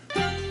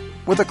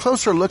with a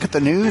closer look at the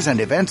news and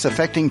events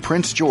affecting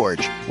Prince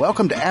George.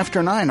 Welcome to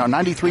After 9 on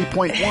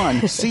 93.1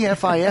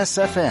 CFIS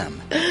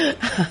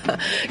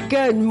FM.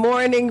 Good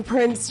morning,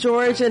 Prince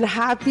George, and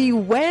happy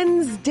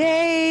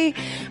Wednesday.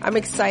 I'm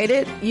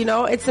excited. You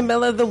know, it's the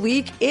middle of the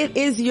week. It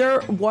is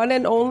your one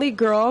and only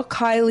girl,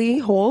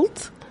 Kylie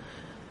Holt.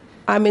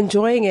 I'm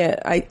enjoying it.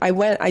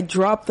 I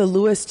dropped the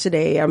Lewis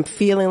today. I'm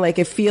feeling like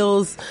it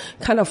feels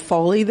kind of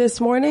folly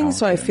this morning, okay.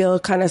 So I feel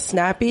kind of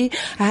snappy.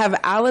 I have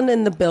Alan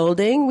in the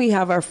building. We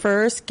have our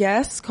first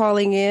guest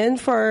calling in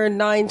for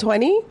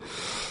 9:20.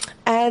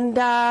 And,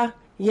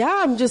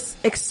 I'm just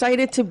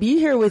excited to be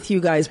here with you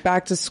guys.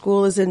 Back to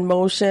school is in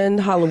motion.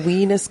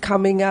 Halloween is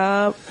coming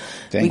up.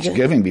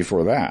 Thanksgiving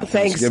before that.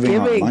 Thanksgiving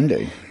on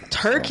Monday.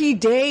 Turkey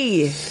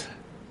Day.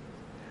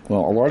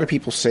 Well, a lot of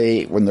people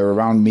say when they're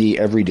around me,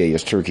 every day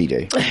is Turkey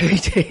Day. Every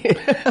day.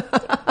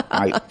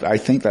 I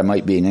think that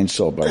might be an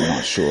insult, but I'm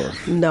not sure.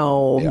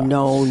 No.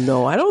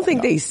 I don't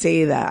think they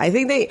say that. I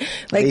think they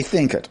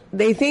think it.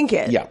 They think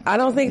it. Yeah. I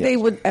don't think they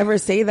would ever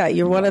say that.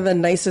 You're one of the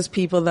nicest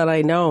people that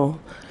I know.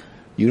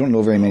 You don't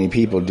know very many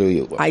people, do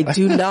you? I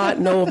do not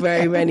know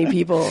very many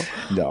people.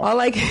 No.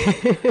 All I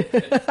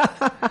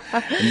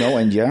No,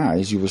 and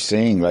as you were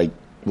saying,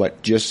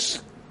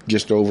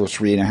 just over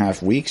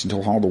 3.5 weeks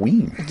until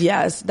Halloween.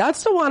 Yes,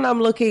 that's the one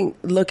I'm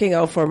looking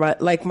out for.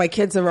 My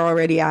kids are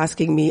already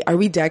asking me, are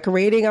we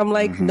decorating? I'm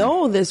like,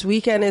 no, this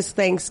weekend is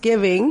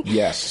Thanksgiving.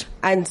 Yes.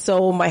 And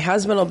so my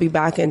husband will be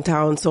back in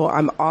town, so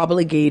I'm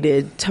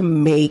obligated to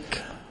make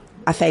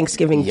a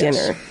Thanksgiving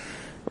dinner.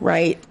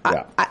 Right?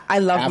 Yeah. I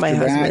love my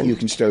husband. After that, you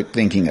can start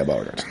thinking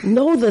about it.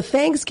 No, the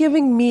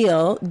Thanksgiving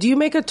meal, do you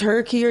make a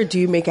turkey or do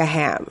you make a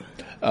ham?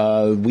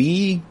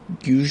 We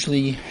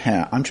usually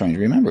have, I'm trying to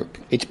remember.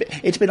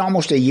 It's been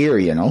almost a year,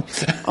 you know.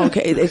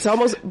 Okay, it's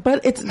almost,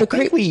 but it's the I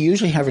think we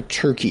usually have a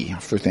turkey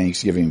for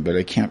Thanksgiving, but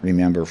I can't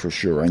remember for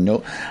sure. I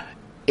know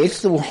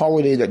it's the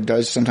holiday that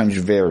does sometimes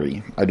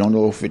vary. I don't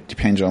know if it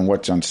depends on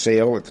what's on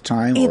sale at the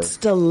time. It's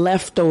the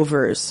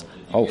leftovers.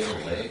 Oh.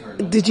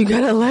 Did you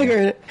get a leg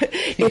or?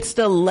 It's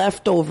the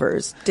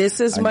leftovers. This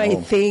is my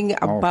thing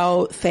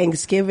about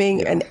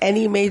Thanksgiving and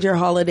any major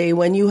holiday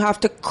when you have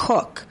to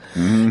cook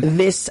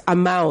this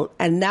amount.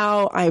 And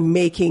now I'm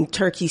making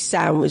turkey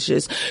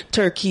sandwiches,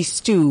 turkey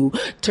stew,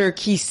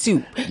 turkey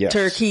soup,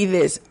 turkey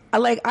this.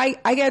 I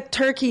get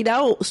turkeyed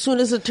out as soon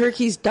as the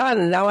turkey's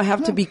done, and now I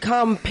have to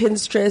become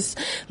Pinterest,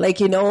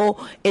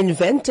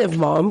 inventive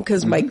mom,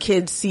 because my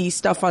kids see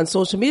stuff on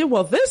social media.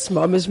 Well, this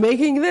mom is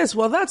making this.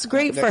 Well, that's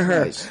great for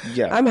her. Nice.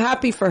 Yeah. I'm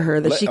happy for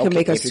her that she can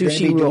make a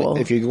sushi roll.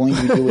 If you're going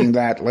to be doing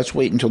that, let's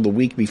wait until the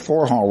week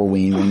before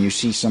Halloween when you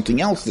see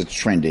something else that's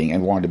trending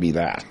and want to be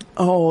that.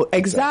 Oh,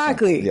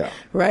 exactly. Yeah.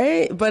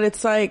 Right? But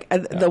it's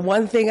the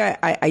one thing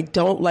I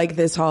don't like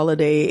this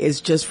holiday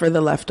is just for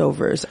the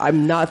leftovers.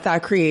 I'm not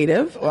that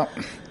creative. Well,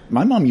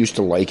 my mom used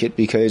to like it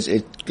because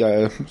it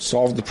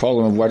solved the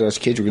problem of what us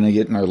kids were going to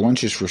get in our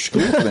lunches for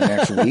school for the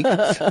next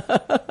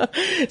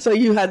week. So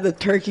you had the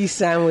turkey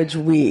sandwich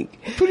week.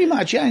 Pretty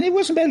much, yeah. And it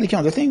wasn't badly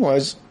counted. The thing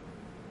was,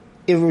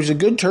 if it was a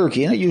good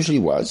turkey, and it usually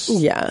was,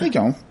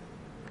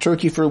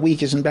 turkey for a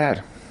week isn't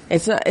bad.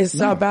 It's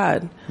not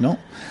bad. No.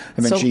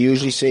 And then she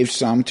usually saves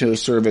some to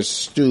serve as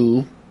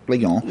stew. She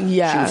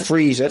would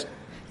freeze it.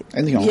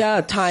 And,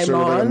 time serve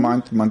on. it a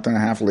month and a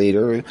half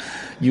later.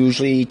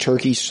 Usually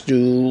turkey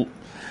stew,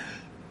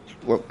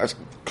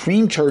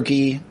 cream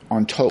turkey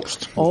on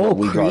toast. Oh,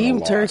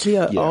 cream turkey.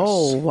 Yes.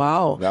 Oh,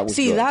 wow.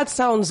 That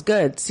sounds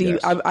good. See,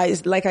 yes. I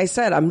like I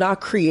said, I'm not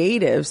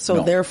creative.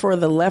 So therefore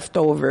the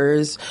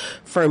leftovers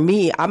for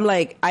me, I'm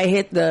like, I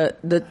hit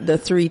the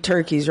three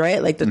turkeys,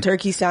 right? Like the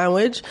turkey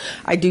sandwich.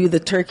 I do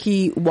the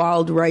turkey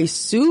wild rice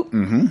soup.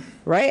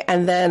 Right?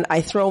 And then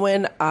I throw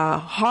in a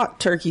hot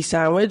turkey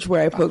sandwich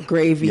where I put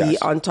gravy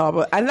on top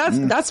of, and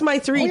that's my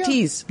three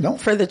T's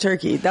for the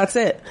turkey. That's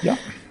it. Yeah.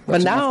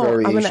 But now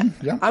I'm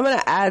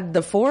gonna add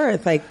the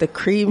fourth, like the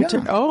cream.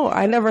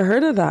 I never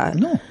heard of that.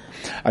 No,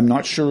 I'm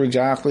not sure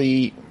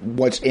exactly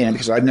what's in it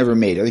because I've never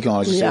made it.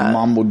 I think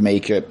Mom would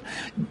make it.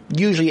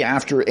 Usually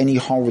after any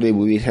holiday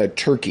we had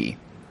turkey,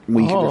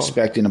 we could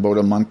expect in about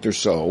a month or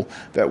so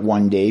that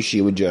one day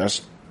she would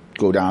just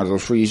go down to the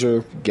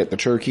freezer, get the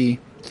turkey,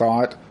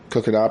 thaw it,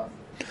 cook it up.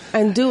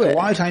 And do it. A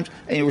lot of times,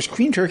 and it was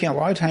cream turkey, and a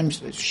lot of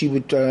times she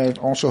would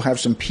also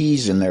have some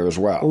peas in there as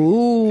well.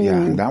 Ooh. Yeah,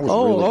 and that was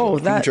really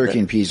good. Cream turkey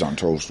and peas on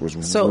toast was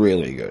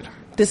really good.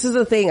 This is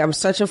the thing. I'm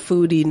such a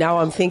foodie. Now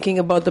I'm thinking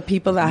about the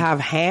people that have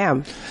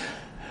ham.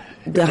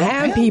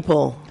 Ham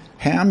people.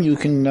 Ham, you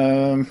can...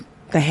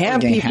 the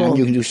ham people. Ham,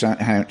 you can do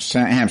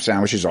ham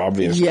sandwiches,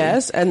 obviously.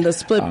 Yes, and the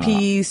split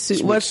pea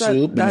soup. What's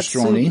soup, that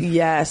soup?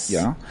 Yes.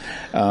 Yeah.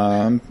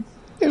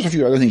 There's a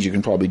few other things you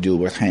can probably do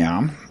with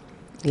ham.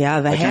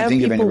 Yeah, the ham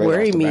people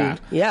worry me.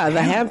 Yeah,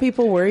 the ham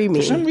people worry me.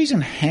 For some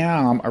reason,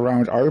 ham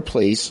around our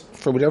place,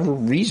 for whatever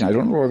reason, I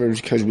don't know whether it's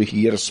because we could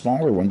get a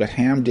smaller one, but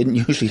ham didn't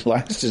usually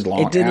last as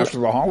long after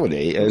the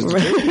holiday as the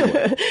turkey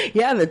would.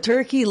 Yeah, the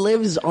turkey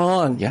lives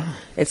on. Yeah.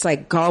 It's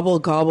like gobble,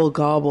 gobble,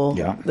 gobble.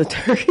 Yeah. The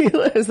turkey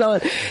lives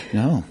on.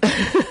 No.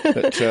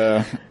 But,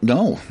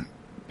 no.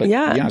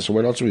 But, so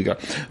what else have we got?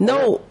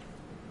 No.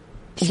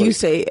 So you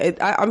say,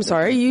 I'm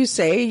sorry, you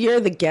say you're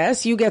the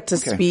guest. You get to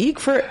speak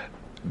for...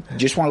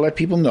 Just want to let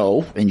people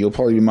know, and you'll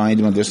probably remind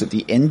them of this at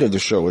the end of the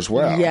show as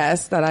well.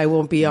 Yes, that I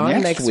won't be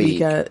on next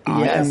week. I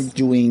am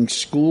doing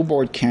school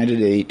board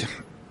candidate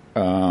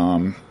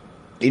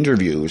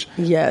interviews.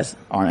 Yes.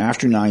 On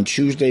After 9,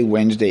 Tuesday,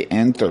 Wednesday,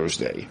 and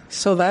Thursday.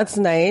 So that's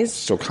nice.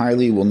 So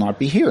Kylie will not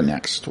be here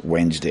next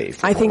Wednesday.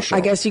 I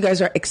guess you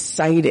guys are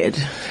excited.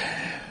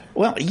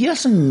 Well,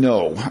 yes and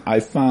no. I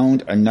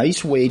found a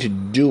nice way to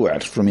do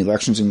it from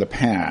elections in the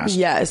past.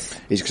 Yes.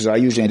 Is because I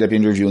usually end up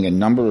interviewing a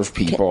number of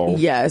people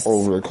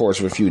over the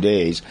course of a few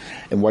days.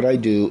 And what I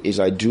do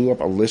is I do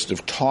up a list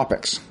of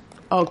topics.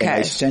 Okay. And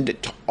I send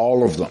it to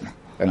all of them.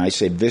 And I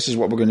say, this is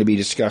what we're going to be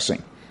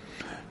discussing.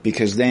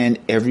 Because then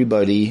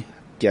everybody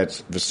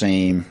gets the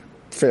same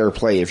fair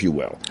play, if you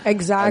will.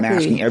 Exactly. I'm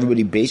asking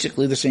everybody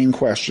basically the same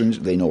questions.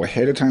 They know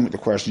ahead of time what the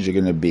questions are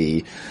going to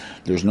be.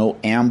 There's no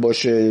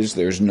ambushes.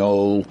 There's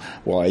no,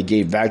 well, I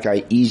gave that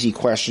guy easy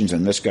questions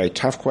and this guy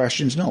tough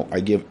questions. No, I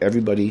give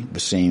everybody the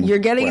same You're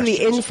getting questions.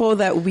 The info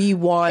that we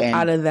want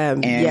out of them.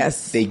 And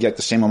yes. They get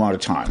the same amount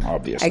of time,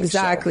 obviously.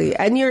 Exactly. So.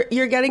 And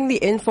you're getting the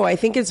info. I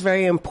think it's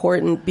very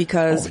important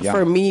because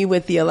for me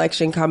with the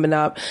election coming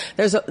up,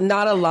 there's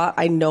not a lot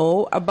I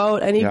know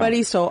about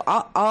anybody. So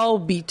I'll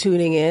be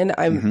tuning in.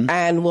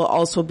 And we'll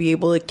also be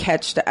able to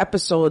catch the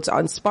episodes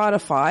on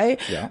Spotify,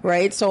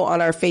 right? So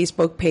on our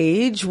Facebook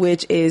page,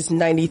 which is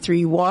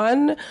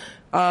 93.1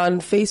 on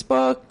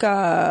Facebook,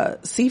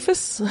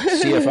 CFIS.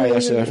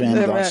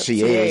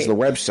 CFISFM.ca is the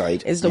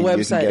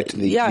website.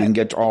 You can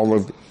get all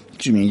of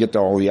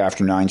the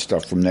After 9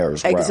 stuff from there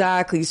as well.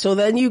 Exactly. So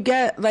then you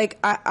get, like,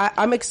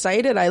 I'm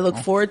excited. I look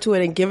forward to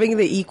it and giving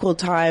the equal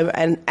time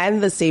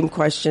and the same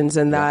questions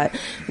and that.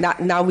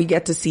 Now we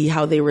get to see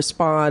how they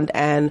respond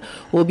and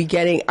we'll be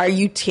getting, are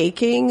you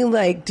taking,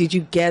 like, did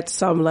you get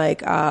some,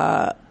 like,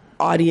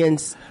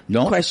 audience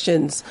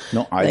questions?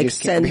 No, I just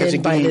send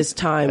in by this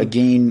time.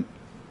 Again,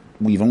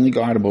 we've only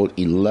got about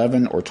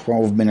 11 or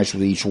 12 minutes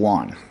with each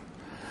one.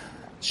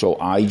 So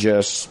I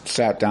just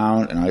sat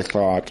down and I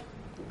thought,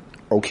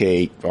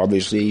 okay,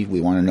 obviously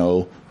we want to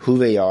know who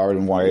they are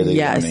and why are they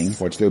running,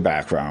 what's their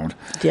background.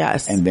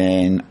 Yes. And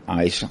then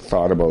I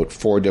thought about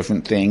 4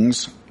 different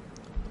things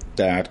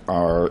that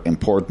are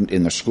important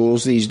in the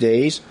schools these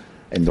days,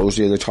 and those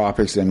are the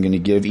topics that I'm going to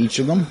give each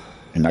of them,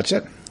 and that's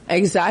it.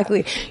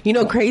 Exactly. You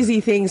know, crazy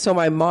thing. So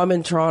my mom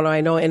in Toronto,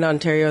 I know in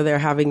Ontario, they're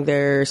having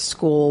their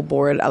school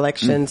board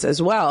elections as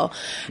well.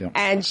 Yeah.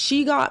 And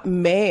she got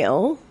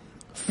mail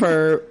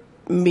for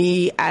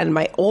me and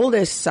my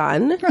oldest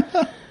son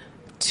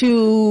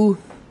to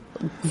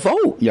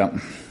vote. Yeah.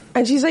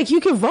 And she's like,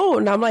 you can vote.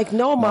 And I'm like,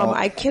 no, Mom,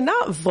 I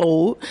cannot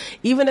vote.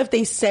 Even if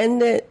they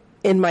send it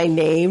in my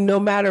name, no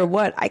matter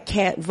what, I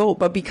can't vote.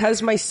 But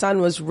because my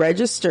son was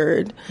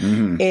registered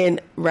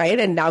and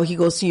now he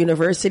goes to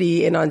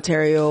university in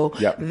Ontario,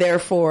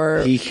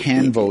 therefore he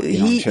can vote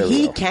in Ontario.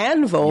 He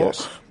can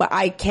vote, but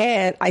I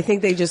can't. I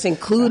think they just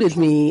included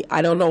me.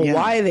 I don't know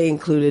why they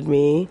included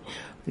me,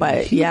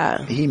 but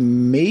he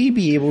may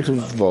be able to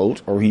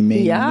vote or he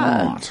may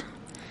not.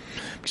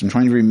 Because I'm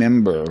trying to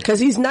remember.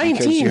 Because he's 19.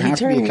 Because you have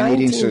to be a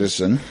Canadian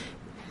citizen.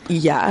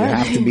 Yeah. You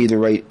have to be the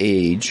right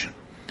age.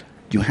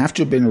 You have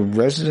to have been a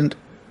resident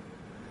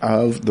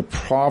of the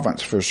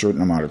province for a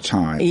certain amount of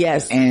time.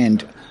 Yes.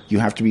 And you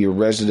have to be a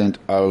resident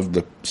of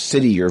the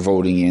city you're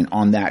voting in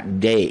on that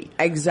day.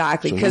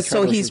 Exactly. Because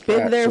he's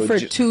been there for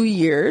 2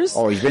 years.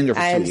 Oh, he's been there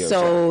for 2 years.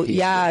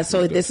 And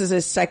so, this is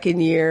his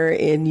second year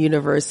in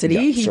university.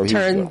 Yeah, he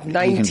turned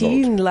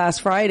 19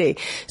 last Friday.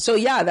 So,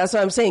 that's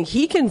what I'm saying.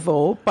 He can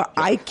vote, but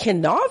I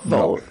cannot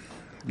vote.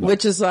 No.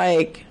 Which is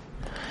like,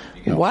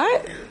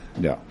 what?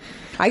 Yeah.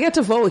 I get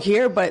to vote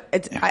here, but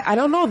I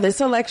don't know,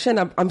 this election,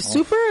 I'm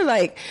super,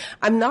 like,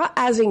 I'm not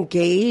as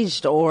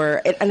engaged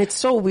and it's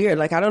so weird.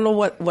 Like, I don't know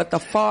what the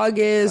fog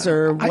is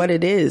or what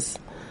it is.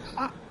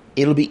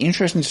 It'll be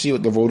interesting to see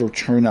what the voter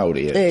turnout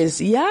is.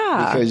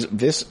 Because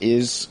this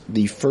is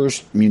the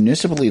first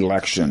municipal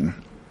election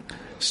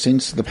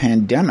since the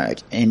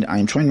pandemic. And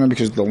I'm trying to remember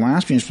because the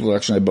last municipal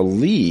election, I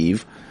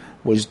believe,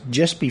 was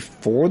just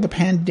before the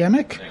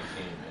pandemic,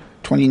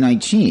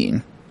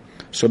 2019.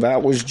 So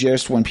that was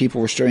just when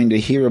people were starting to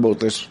hear about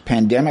this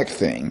pandemic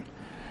thing.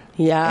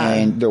 Yeah.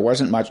 And there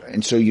wasn't much.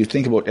 And so you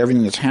think about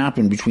everything that's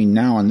happened between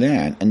now and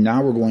then. And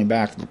now we're going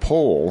back to the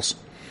polls.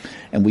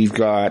 And we've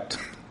got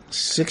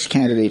 6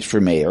 candidates for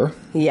mayor.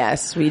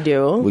 Yes, we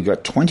do. We've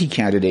got 20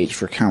 candidates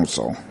for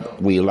council.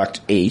 We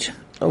elect 8.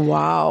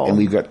 Wow. And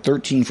we've got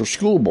 13 for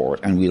school board.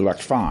 And we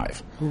elect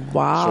 5.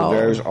 Wow. So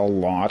there's a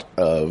lot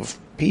of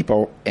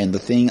people. And the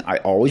thing I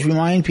always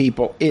remind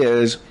people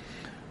is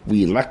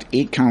we elect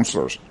 8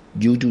 councillors.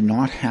 You do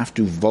not have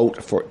to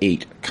vote for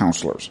 8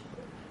 councillors.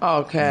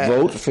 Okay.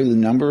 Vote for the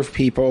number of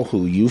people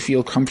who you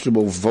feel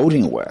comfortable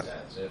voting with.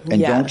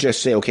 And don't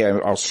just say, okay,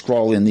 I'll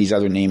scroll in these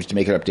other names to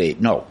make it up to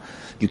 8. No.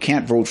 You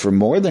can't vote for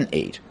more than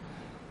 8,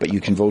 but you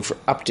can vote for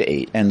up to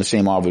 8. And the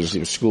same, obviously,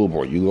 with school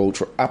board. You vote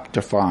for up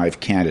to 5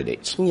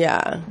 candidates.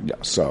 Yeah.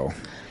 So.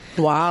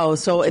 Wow.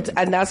 So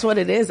and that's what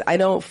it is. I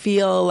don't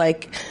feel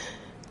like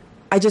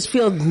I just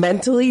feel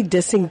mentally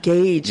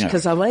disengaged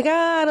because I'm like,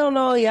 I don't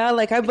know. Yeah.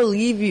 Like, I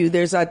believe you.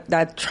 There's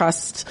that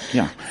trust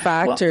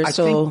factor.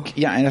 Well,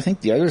 and I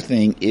think the other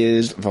thing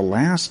is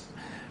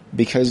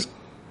because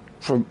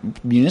for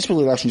municipal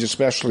elections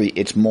especially,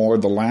 it's more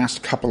the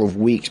last couple of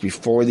weeks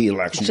before the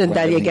election. And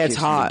then it gets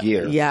hot.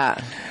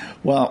 Yeah.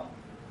 Well,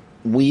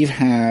 we've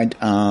had,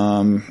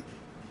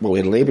 we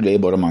had Labor Day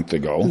about a month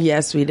ago.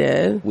 Yes, we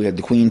did. We had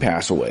the Queen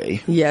pass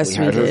away. Yes,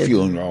 we did. We had her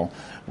funeral.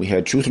 We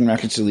had Truth and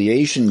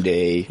Reconciliation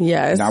Day.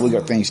 Yes. Now we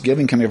got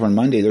Thanksgiving coming up on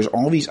Monday. There's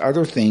all these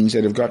other things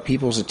that have got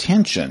people's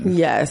attention.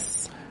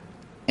 Yes.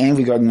 And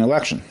we got an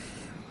election.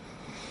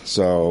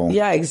 So.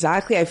 Yeah,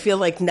 exactly. I feel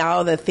like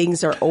now that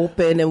things are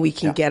open and we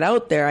can get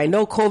out there, I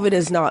know COVID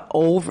is not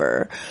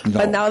over,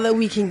 but now that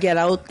we can get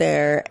out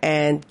there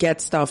and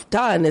get stuff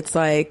done, it's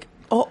like,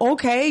 oh,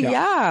 okay,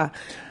 yeah.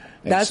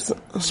 That's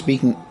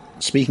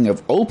speaking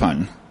of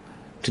open,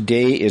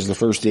 today is the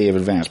first day of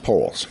advanced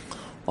polls.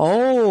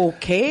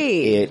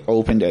 Okay. It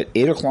opened at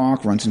 8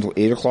 o'clock, runs until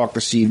 8 o'clock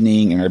this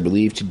evening, and I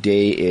believe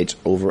today it's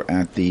over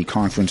at the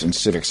Conference and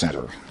Civic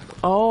Center.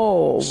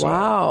 Oh,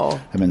 wow.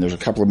 I mean, there's a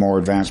couple of more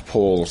advanced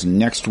polls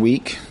next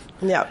week.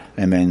 Yep.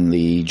 And then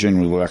the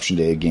general election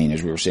day, again,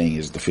 as we were saying,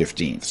 is the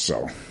 15th.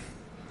 So.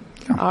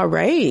 Yeah. All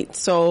right.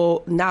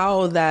 So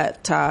now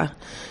that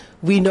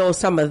we know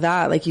some of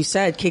that, like you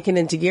said, kicking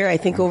into gear, I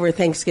think over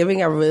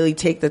Thanksgiving, I really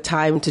take the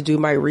time to do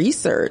my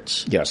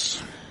research.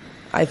 Yes.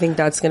 I think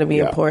that's going to be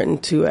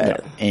important to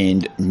it. Yeah.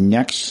 And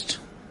next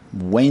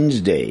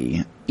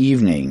Wednesday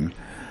evening,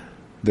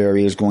 there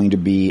is going to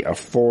be a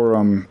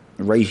forum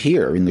right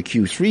here in the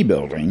Q3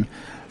 building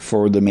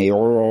for the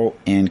mayoral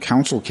and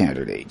council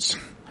candidates.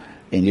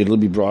 And it'll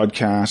be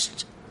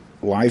broadcast,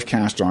 live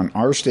cast on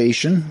our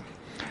station,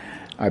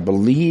 I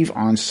believe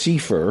on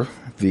CFR,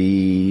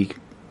 the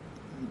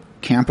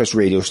campus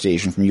radio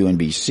station from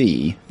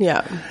UNBC.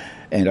 Yeah.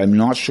 And I'm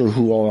not sure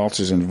who all else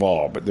is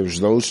involved, but there's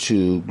those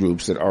two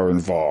groups that are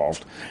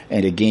involved.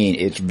 And again,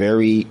 it's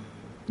very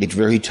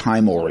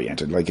time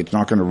oriented. Like, it's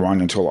not going to run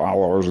until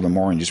all hours of the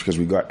morning just because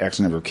we've got X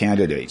number of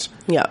candidates.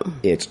 Yeah.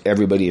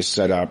 Everybody is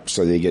set up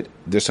so they get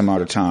this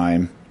amount of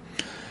time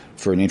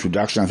for an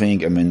introduction, I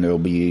think, and then there'll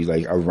be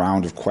like a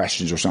round of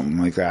questions or something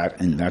like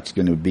that, and that's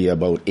going to be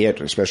about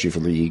it, especially for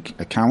the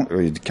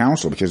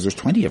council, because there's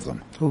 20 of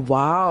them.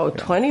 Wow,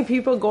 20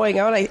 people going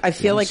out. I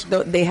feel like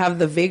they have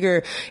the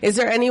vigor. Is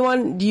there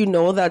anyone, do you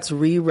know, that's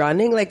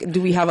rerunning? Like,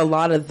 do we have a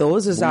lot of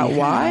those? Is that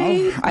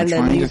why? And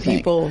then new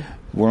people.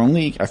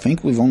 I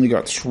think we've only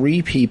got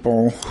 3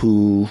 people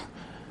who,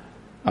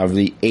 of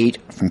the 8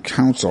 from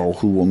council,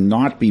 who will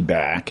not be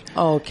back.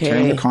 Okay.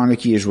 Terry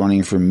McConaughey is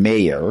running for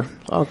mayor.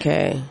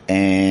 Okay.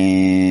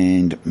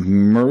 And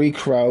Murray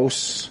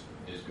Krause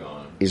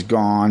is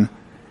gone.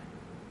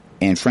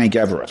 And Frank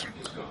Everett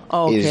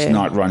is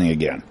not running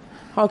again.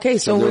 Okay,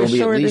 so there we're will be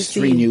sure at least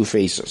to see 3 new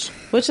faces,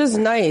 which is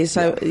nice.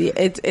 Yeah.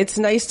 It's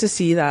nice to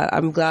see that.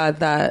 I'm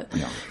glad that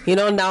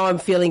now I'm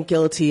feeling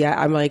guilty.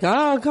 I'm like,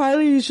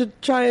 Kylie, you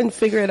should try and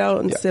figure it out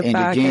and sit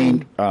back.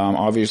 And again,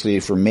 obviously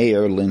for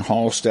mayor, Lynn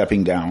Hall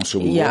stepping down, so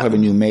we will have a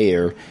new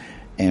mayor.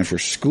 And for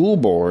school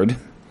board,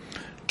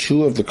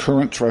 2 of the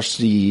current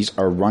trustees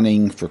are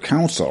running for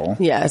council.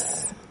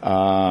 Yes. They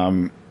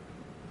shouldn't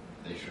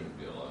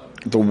be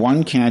allowed. The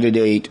one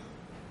candidate.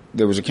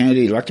 There was a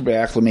candidate elected by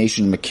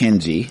acclamation,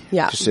 McKenzie,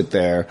 to sit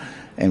there,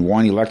 and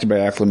one elected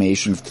by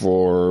acclamation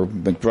for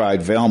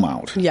McBride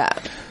Valemount. Yeah.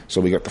 So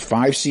we got the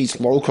 5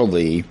 seats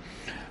locally.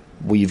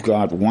 We've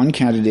got one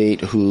candidate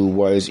who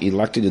was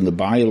elected in the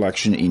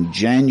by-election in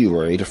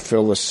January to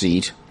fill a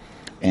seat,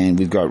 and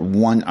we've got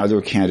one other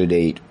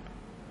candidate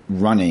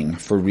running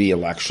for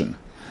re-election.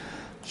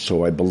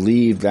 So I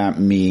believe that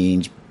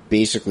means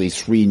basically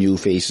 3 new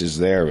faces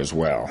there as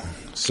well.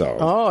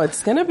 So.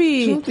 It's going to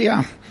be.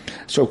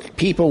 So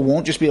people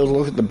won't just be able to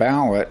look at the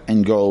ballot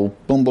and go,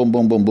 boom, boom,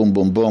 boom, boom, boom,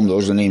 boom, boom.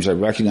 Those are the names I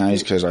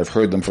recognize because I've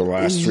heard them for the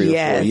last 3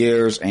 or 4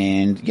 years.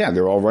 And,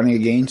 they're all running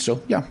again. So,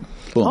 boom,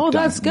 done.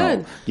 That's good.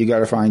 No, you got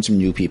to find some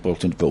new people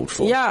to vote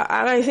for. Yeah,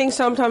 and I think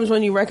sometimes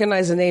when you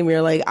recognize a name,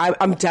 you're like,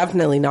 I'm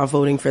definitely not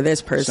voting for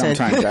this person.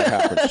 Sometimes that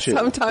happens, too.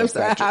 Sometimes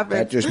that happens.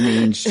 That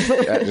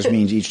just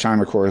means each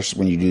time, of course,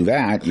 when you do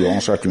that, you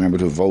also have to remember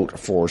to vote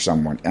for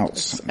someone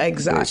else.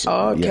 Exactly.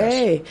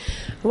 Okay. Yes.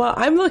 Well,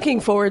 I'm looking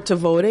forward to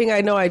voting.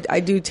 I know I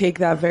do take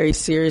that very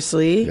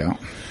seriously. Yeah.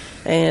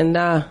 And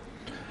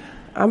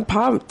I'm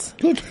pumped.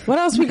 Good. What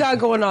else we got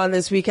going on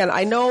this weekend?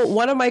 I know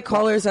one of my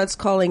callers that's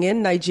calling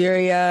in,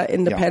 Nigeria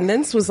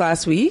Independence, was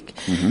last week.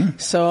 Mm-hmm.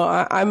 So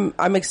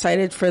I'm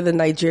excited for the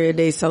Nigeria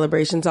Day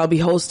celebrations. I'll be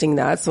hosting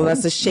that. So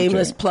that's a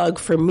shameless plug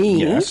for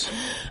me. Yes.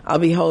 I'll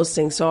be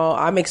hosting. So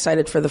I'm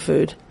excited for the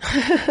food.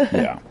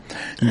 Yeah.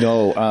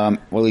 No,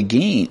 well,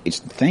 again, it's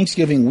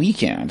Thanksgiving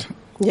weekend.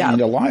 Yeah.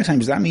 And a lot of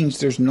times that means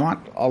there's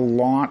not a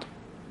lot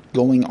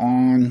going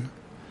on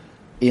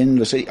in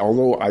the city.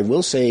 Although I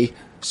will say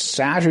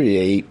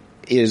Saturday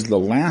is the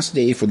last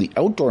day for the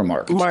outdoor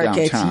markets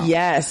downtown.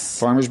 Yes.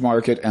 Farmers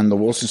Market and the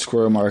Wilson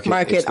Square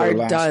Market are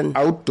done.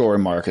 Outdoor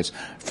markets.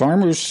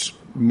 Farmers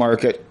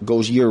market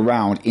goes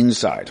year-round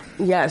inside.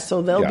 Yeah,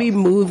 so they'll be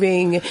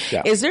moving.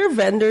 Yeah. Is there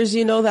vendors,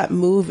 that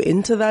move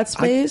into that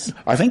space?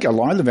 I think a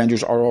lot of the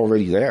vendors are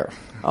already there.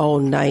 Oh,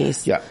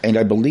 nice. Yeah, and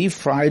I believe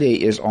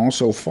Friday is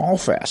also Fall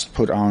Fest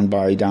put on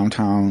by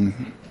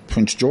downtown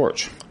Prince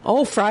George.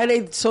 Oh,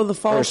 Friday, so the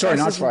Fall Fest. Sorry,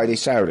 not Friday,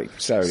 Saturday.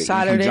 In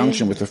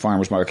conjunction with the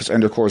farmers markets.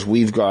 And, of course,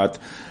 we've got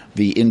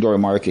the indoor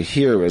market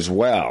here as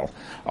well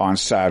on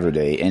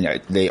Saturday.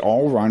 And they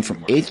all run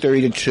from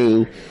 8:30 to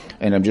 2.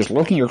 And I'm just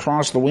looking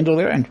across the window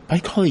there, and by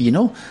golly,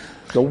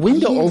 the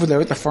window over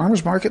there at the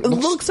farmers market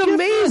looks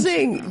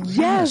amazing.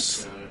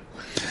 Yes.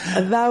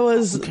 That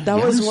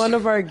was one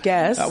of our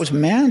guests. That was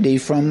Mandy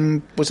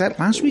was that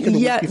last week or the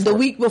week before? The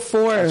week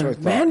before.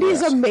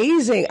 Mandy's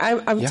amazing.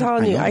 I'm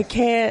telling you, I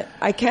can't,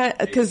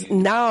 because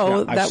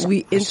now that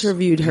we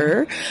interviewed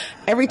her,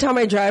 every time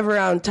I drive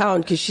around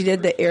town, because she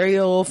did the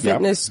aerial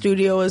fitness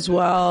studio as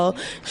well,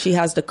 she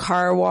has the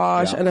car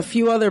wash and a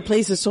few other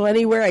places. So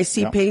anywhere I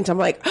see paint, I'm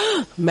like,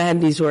 oh,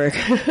 Mandy's work.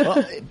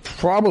 Well,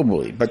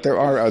 probably, but there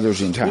are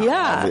others in town,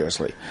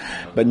 obviously.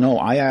 But no,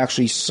 I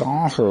actually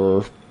saw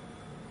her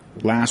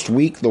last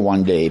week the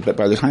one day, but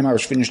by the time I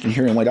was finished in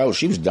here and went out,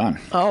 she was done.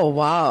 Oh,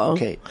 wow.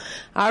 Okay.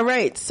 All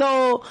right.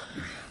 So,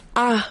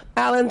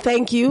 Alan,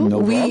 thank you. No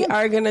we problem.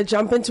 are going to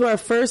jump into our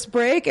first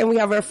break, and we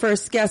have our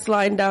first guest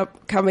lined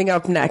up coming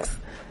up next.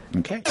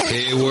 Okay.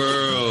 Hey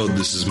world,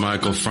 this is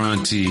Michael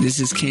Franti.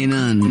 This is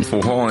Kanan.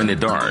 For in the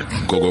Dark.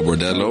 Gogo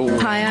Bordello.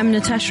 Hi, I'm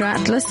Natasha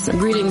Atlas.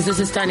 Greetings, this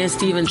is Tanya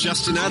Stevens.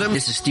 Justin Adams.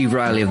 This is Steve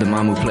Riley of the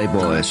Mamu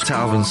Playboys.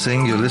 Talvin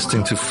Singh, you're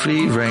listening to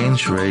Free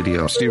Range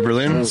Radio. Steve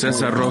Berlin,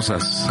 Cesar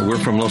Rosas. We're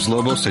from Los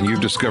Lobos, and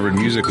you've discovered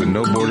music with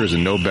no borders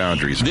and no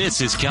boundaries.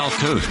 This is Cal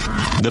Cote.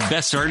 The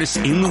best artists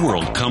in the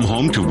world come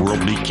home to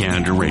World Beat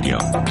Canada Radio.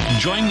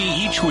 Join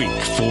me each week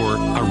for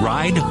a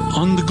ride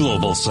on the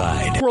global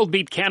side. World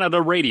Beat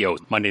Canada Radio,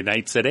 Monday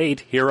nights at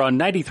 8, here on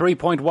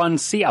 93.1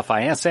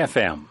 CFIS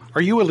FM.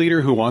 Are you a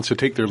leader who wants to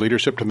take their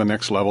leadership to the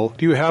next level?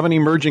 Do you have an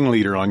emerging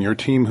leader on your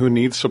team who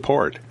needs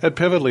support? At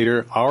Pivot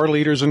Leader, our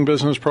Leaders in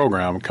Business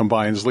program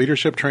combines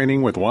leadership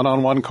training with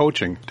one-on-one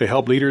coaching to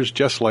help leaders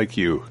just like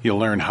you. You'll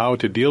learn how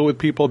to deal with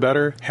people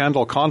better,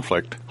 handle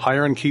conflict,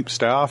 hire and keep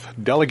staff,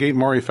 delegate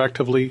more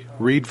effectively,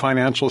 read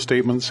financial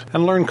statements,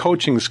 and learn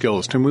coaching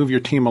skills to move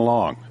your team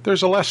along.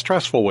 There's a less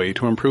stressful way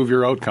to improve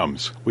your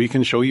outcomes. We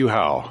can show you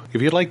how.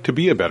 If you'd like to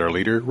be a better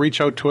leader, reach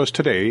out to us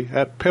today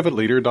at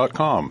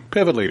pivotleader.com.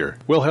 Pivot Leader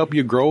will help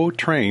you grow,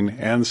 train,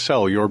 and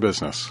sell your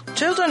business.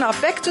 Children are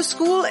back to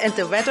school and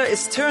the weather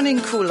is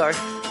turning cooler.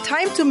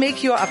 Time to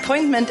make your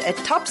appointment at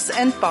Tops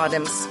and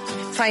Bottoms.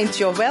 Find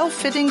your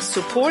well-fitting,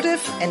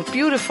 supportive, and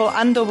beautiful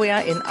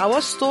underwear in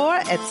our store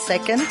at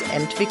 2nd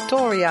and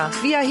Victoria.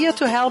 We are here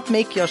to help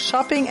make your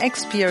shopping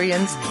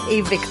experience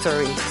a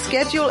victory.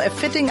 Schedule a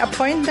fitting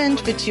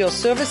appointment with your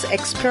service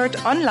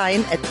expert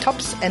online at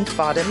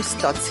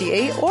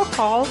topsandbottoms.ca or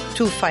call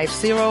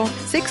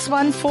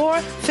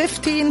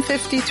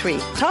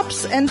 250-614-1553.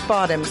 Tops and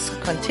Bottoms,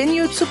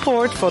 continued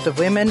support for the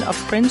women of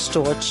Prince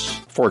George.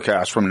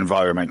 Forecast from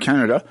Environment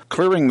Canada.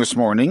 Clearing this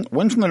morning.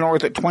 Wind from the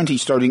north at 20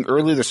 starting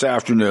early this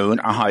afternoon,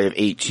 a high of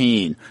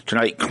 18.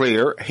 Tonight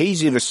clear,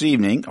 hazy this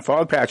evening,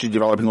 fog patches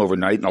developing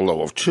overnight and a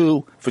low of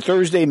 2. For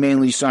Thursday,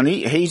 mainly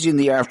sunny, hazy in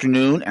the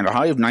afternoon and a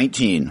high of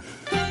 19.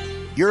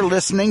 You're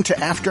listening to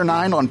After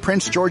 9 on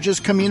Prince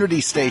George's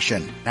Community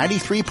Station,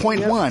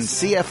 93.1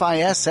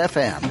 CFIS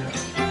FM.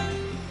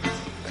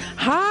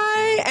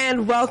 Hi,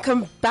 and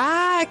welcome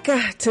back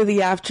to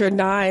the After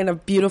 9, a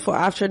beautiful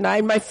After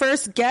 9. My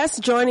first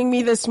guest joining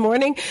me this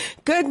morning.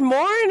 Good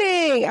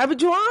morning,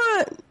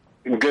 Abidjuan.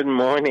 Good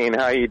morning.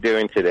 How are you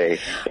doing today?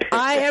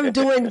 I am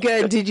doing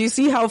good. Did you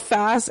see how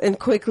fast and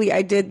quickly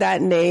I did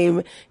that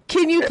name?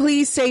 Can you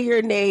please say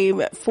your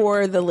name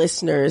for the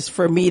listeners,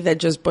 for me that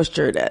just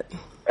butchered it?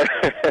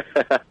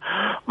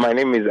 My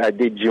name is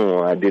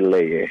Adidjuan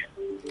Adeleye.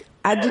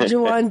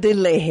 Adidjuan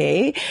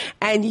Adeleye,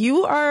 and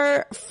you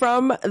are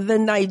from the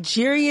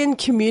Nigerian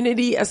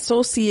Community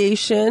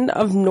Association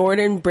of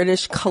Northern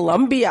British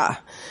Columbia.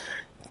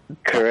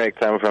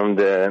 Correct. I'm from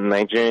the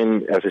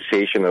Nigerian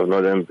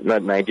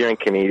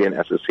Canadian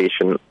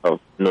Association of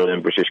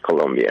Northern British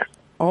Columbia.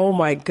 Oh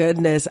my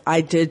goodness.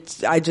 I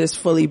just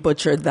fully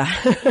butchered that.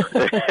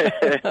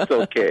 It's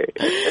okay.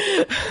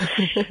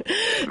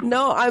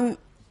 No, I'm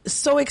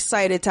so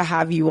excited to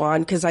have you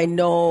on because I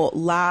know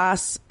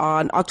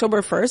on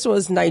October 1st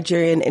was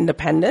Nigerian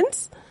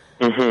independence.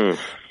 Mm-hmm.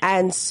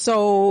 And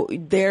so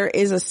there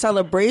is a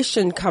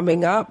celebration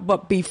coming up.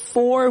 But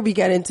before we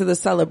get into the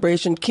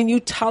celebration, can you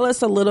tell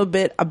us a little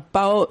bit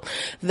about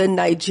the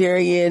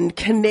Nigerian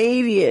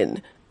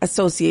Canadian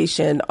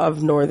Association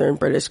of Northern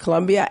British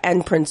Columbia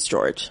and Prince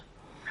George?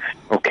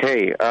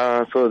 Okay,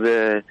 so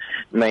the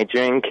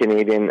Nigerian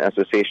Canadian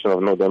Association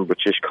of Northern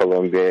British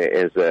Columbia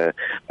is a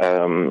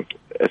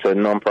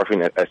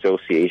non-profit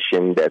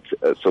association that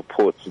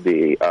supports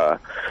the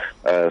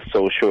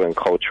social and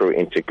cultural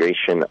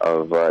integration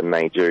of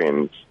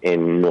Nigerians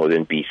in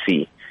northern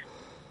BC.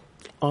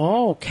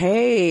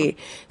 Okay,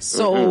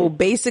 so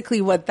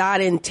basically what that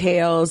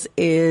entails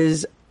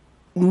is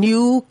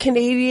new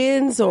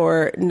Canadians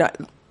or not?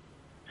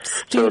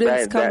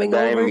 Students coming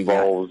that over?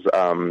 involves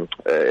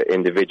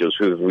individuals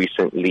who have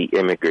recently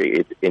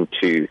immigrated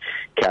into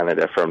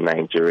Canada from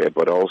Nigeria,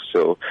 but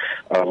also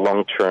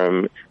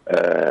long-term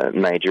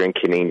Nigerian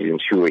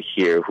Canadians who are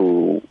here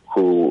who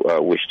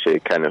wish to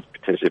kind of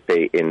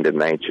participate in the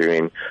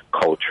Nigerian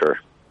culture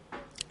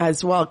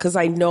as well, because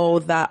I know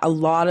that a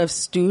lot of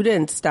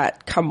students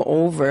that come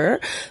over,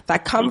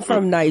 that come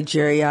from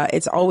Nigeria,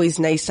 it's always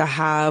nice to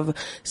have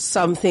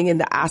something in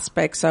the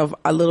aspects of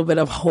a little bit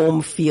of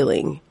home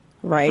feeling,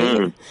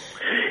 right?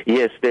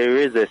 Yes, there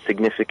is a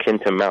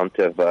significant amount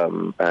of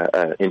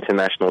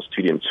international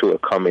students who are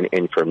coming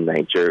in from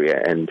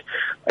Nigeria, and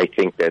I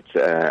think that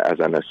as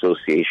an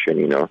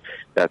association,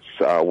 that's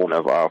one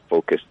of our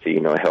focus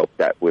to, help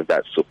that with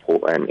that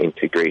support and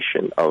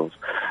integration of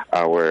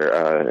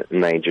our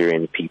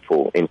Nigerian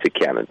people into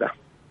Canada.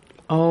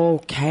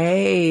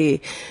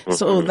 Okay.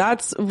 So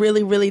that's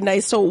really, really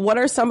nice. So what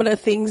are some of the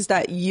things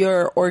that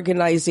your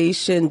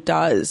organization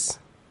does?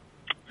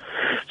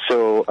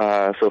 So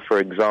for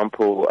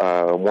example,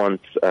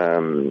 once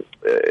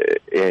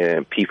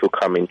people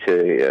come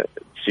into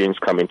students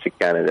come into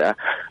Canada,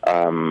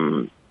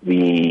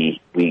 we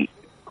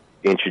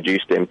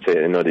introduce them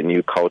to the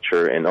new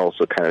culture and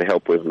also kind of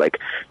help with like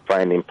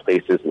finding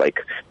places like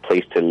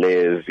place to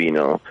live,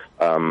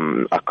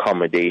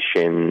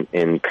 accommodation,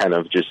 and kind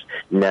of just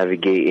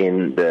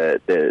navigating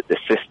the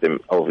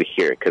system over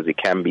here, because it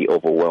can be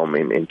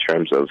overwhelming in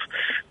terms of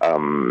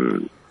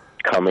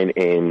coming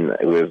in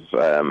with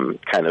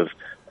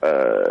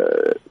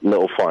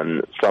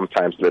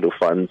sometimes little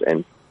funds,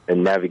 and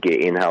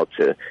navigating how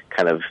to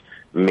kind of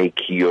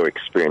make your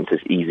experience as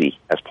easy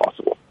as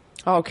possible.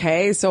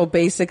 Okay, so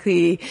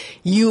basically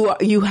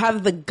you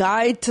have the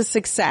guide to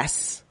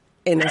success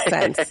in a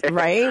sense,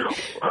 right?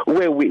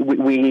 Well, we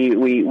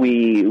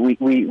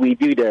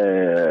do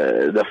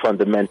the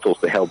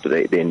fundamentals to help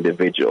the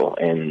individual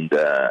and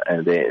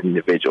the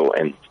individual,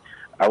 and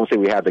I would say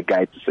we have the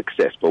guide to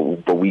success, but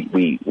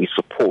we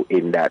support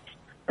in that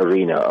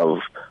arena of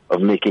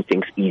making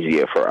things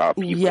easier for our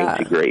people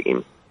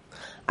integrating.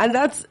 And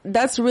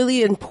that's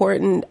really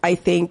important, I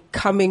think,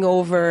 coming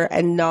over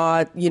and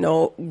not,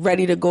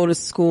 ready to go to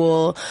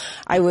school.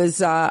 I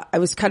was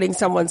cutting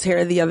someone's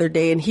hair the other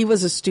day, and he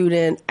was a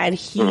student, and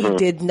he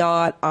did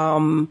not,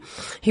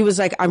 he was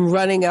like, I'm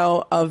running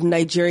out of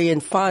Nigerian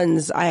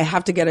funds. I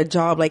have to get a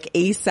job like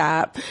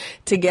ASAP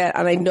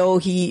and I know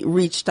he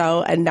reached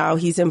out and now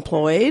he's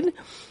employed.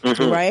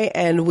 Right?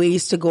 And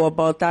ways to go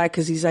about that,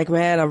 because he's like,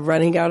 man, I'm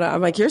running out. I'm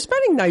like, you're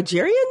spending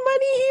Nigerian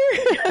money here?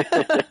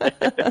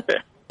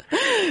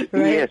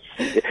 Right?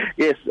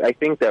 Yes. I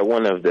think that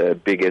one of the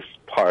biggest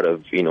part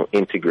of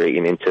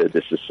integrating into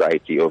the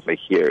society over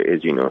here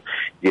is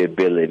the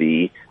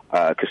ability,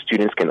 because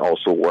students can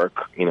also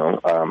work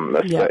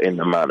a certain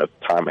amount of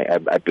time.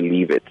 I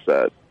believe it's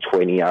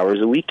 20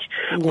 hours a week.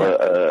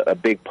 A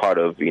big part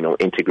of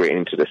integrating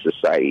into the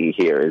society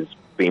here is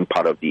being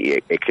part of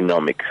the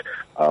economic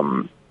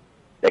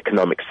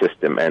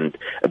system, and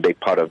a big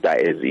part of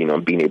that is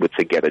being able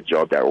to get a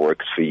job that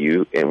works for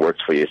you and works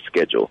for your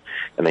schedule.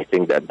 And I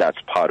think that that's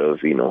part of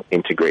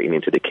integrating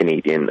into the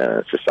Canadian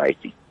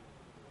society.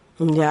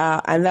 Yeah,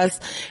 and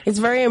it's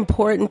very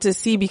important to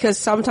see, because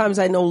sometimes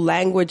I know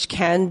language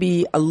can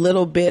be a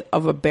little bit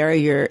of a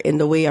barrier in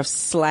the way of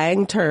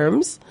slang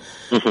terms,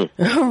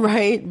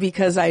 right?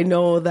 Because I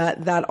know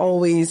that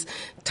always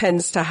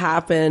tends to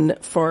happen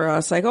for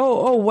us, like,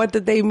 oh, what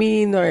did they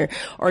mean? Or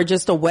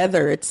just the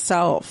weather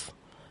itself.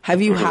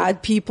 Have you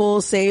had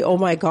people say, oh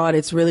my God,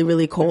 it's really,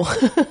 really cold?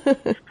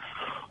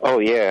 Oh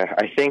yeah,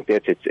 I think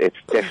that it's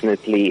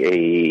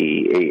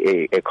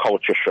definitely a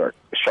culture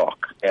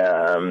shock.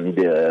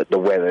 The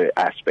weather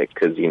aspect,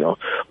 because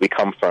we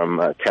come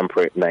from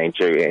temperate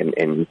Nigeria,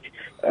 and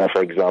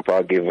for example,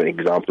 I'll give an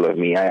example of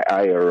me.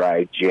 I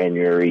arrived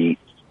January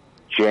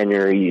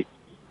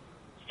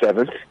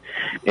 7th,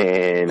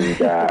 and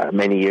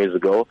many years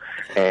ago,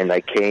 and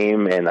I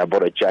came and I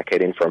bought a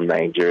jacket in from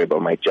Nigeria,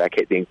 but my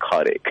jacket didn't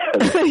cut it.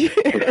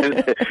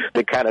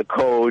 The kind of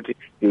cold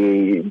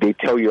they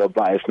tell you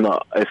about,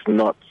 it's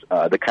not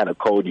the kind of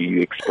cold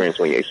you experience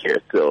when you're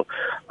here. So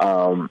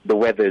the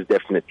weather is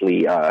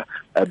definitely a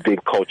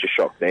big culture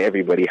shock that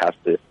everybody has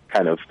to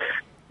kind of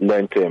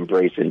learn to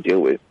embrace and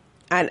deal with.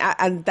 And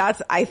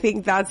I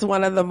think that's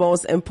one of the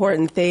most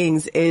important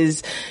things,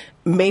 is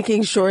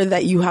making sure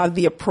that you have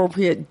the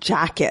appropriate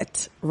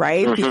jacket,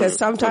 right? Because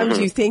sometimes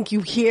you think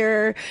you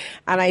hear,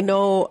 and I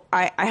know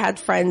I had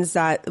friends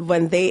that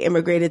when they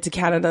immigrated to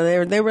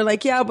Canada, they were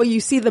like, yeah, but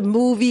you see the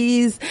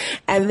movies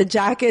and the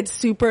jacket's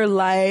super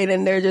light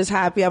and they're just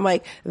happy. I'm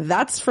like,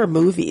 that's for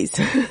movies.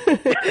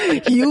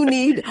 You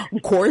need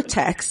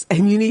Gore-Tex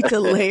and you need to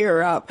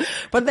layer up,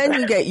 but then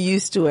you get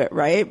used to it,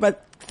 right?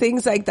 But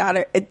things like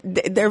that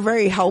they're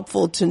very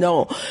helpful to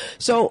know.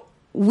 So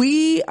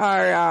we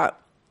are,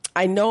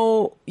 I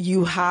know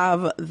you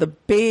have the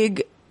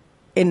big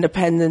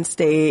Independence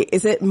Day?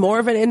 Is it more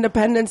of an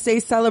Independence Day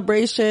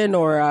celebration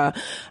or a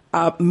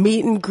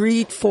meet and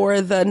greet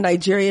for the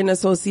Nigerian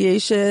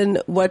Association?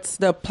 What's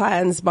the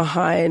plans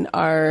behind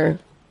our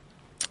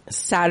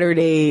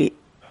Saturday?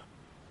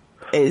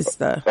 Is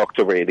the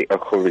October the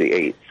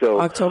 8th.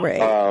 So October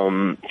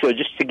 8th. So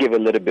just to give a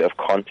little bit of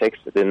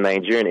context, the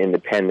Nigerian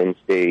Independence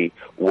Day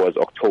was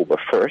October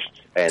 1st,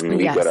 and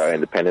we got our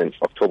independence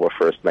October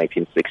 1st,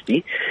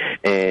 1960.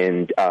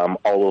 And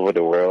all over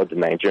the world, the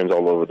Nigerians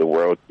all over the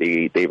world,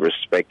 they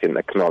respect and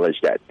acknowledge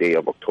that day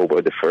of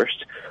October the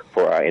 1st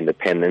for our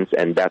independence,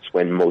 and that's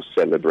when most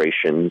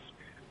celebrations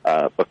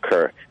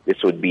occur.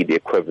 This would be the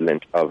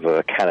equivalent of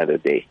a Canada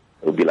Day.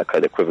 It would be like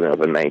the equivalent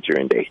of a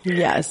Nigerian Day.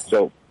 Yes.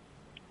 So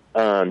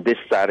this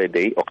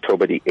Saturday,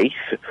 October the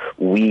 8th,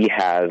 we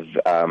have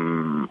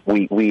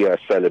we are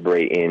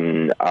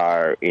celebrating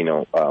our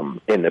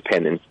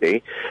Independence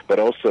Day, but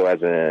also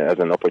as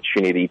an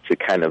opportunity to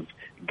kind of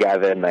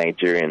gather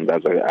Nigerians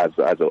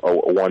as a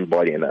one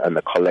body and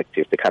a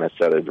collective to kind of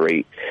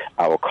celebrate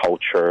our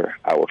culture,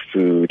 our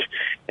food,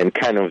 and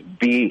kind of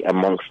be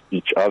amongst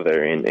each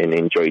other and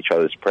enjoy each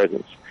other's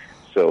presence.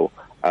 So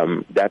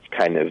that's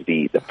kind of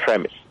the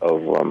premise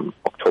of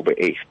October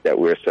 8th that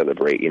we're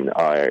celebrating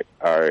our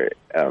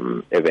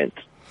event.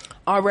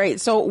 All right.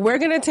 So we're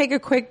going to take a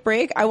quick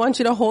break. I want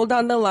you to hold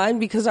on the line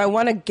because I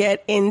want to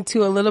get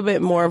into a little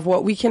bit more of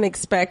what we can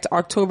expect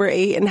October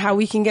 8th and how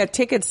we can get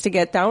tickets to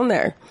get down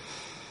there.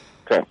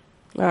 Okay.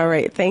 All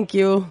right. Thank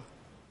you.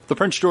 The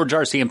Prince George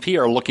RCMP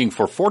are looking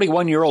for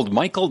 41-year-old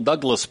Michael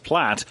Douglas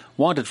Platt,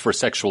 wanted for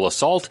sexual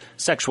assault,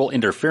 sexual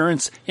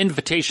interference,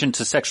 invitation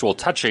to sexual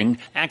touching,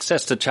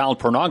 access to child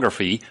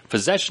pornography,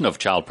 possession of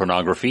child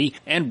pornography,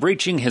 and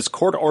breaching his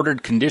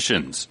court-ordered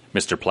conditions.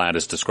 Mr. Platt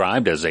is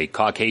described as a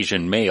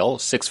Caucasian male,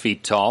 6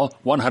 feet tall,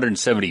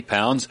 170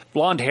 pounds,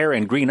 blonde hair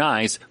and green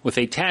eyes, with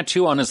a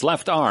tattoo on his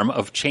left arm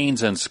of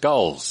chains and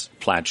skulls.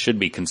 Platt should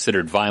be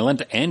considered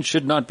violent and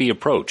should not be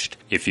approached.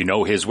 If you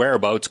know his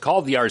whereabouts,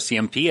 call the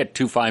RCMP at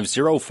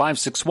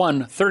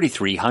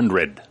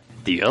 250-561-3300.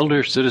 The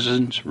Elder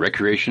Citizens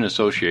Recreation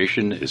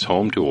Association is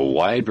home to a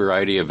wide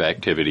variety of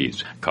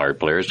activities. Card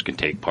players can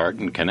take part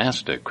in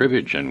canasta,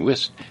 cribbage, and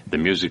whist. The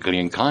musically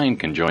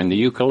inclined can join the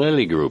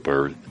ukulele group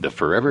or the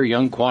Forever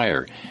Young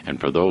Choir. And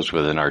for those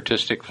with an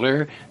artistic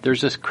flair,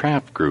 there's a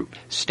craft group.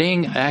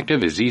 Staying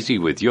active is easy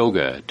with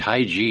yoga,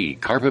 tai chi,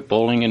 carpet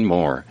bowling, and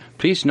more.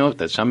 Please note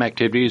that some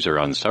activities are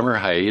on summer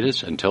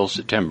hiatus until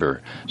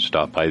September.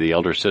 Stop by the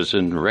Elder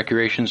Citizen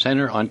Recreation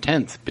Center on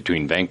 10th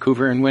between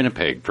Vancouver and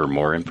Winnipeg for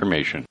more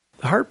information.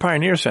 The Heart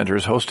Pioneer Center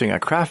is hosting a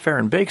craft fair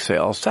and bake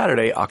sale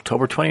Saturday,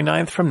 October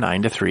 29th from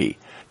 9 to 3.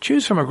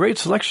 Choose from a great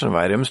selection of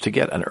items to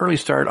get an early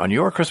start on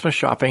your Christmas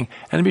shopping,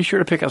 and be sure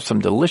to pick up some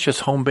delicious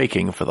home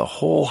baking for the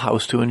whole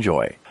house to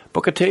enjoy.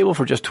 Book a table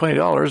for just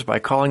 $20 by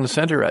calling the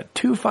center at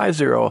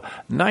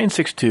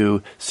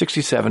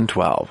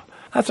 250-962-6712.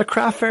 That's a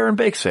craft fair and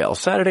bake sale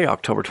Saturday,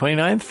 October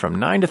 29th from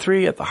 9 to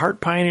 3 at the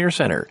Heart Pioneer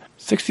Center,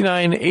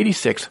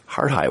 6986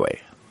 Hart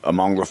Highway.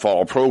 Among the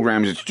fall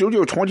programs at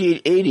Studio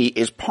 2880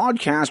 is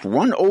Podcast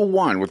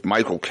 101 with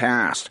Michael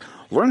Cast.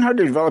 Learn how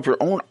to develop your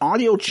own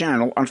audio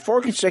channel on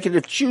 4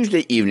 consecutive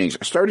Tuesday evenings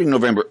starting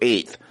November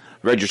 8th.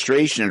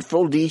 Registration and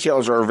full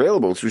details are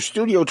available through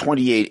Studio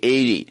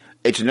 2880.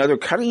 It's another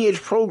cutting-edge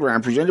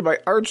program presented by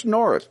Arts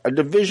North, a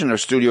division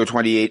of Studio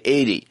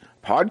 2880.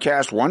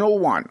 Podcast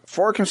 101,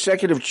 4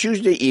 consecutive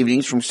Tuesday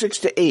evenings from 6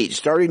 to 8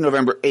 starting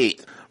November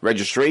 8th.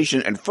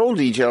 Registration and full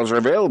details are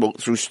available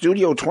through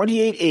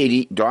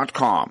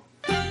studio2880.com.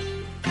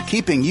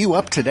 Keeping you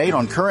up to date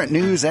on current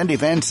news and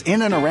events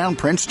in and around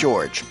Prince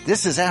George.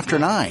 This is After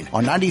 9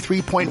 on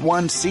 93.1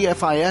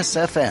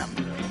 CFIS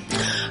FM.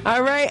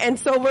 All right, and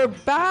so we're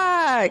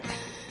back.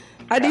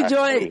 Adi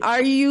Joy,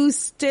 are you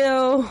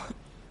still...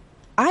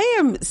 I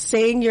am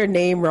saying your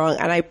name wrong,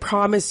 and I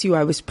promise you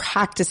I was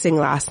practicing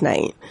last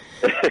night.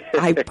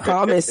 I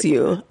promise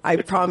you.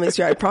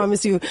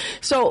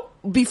 So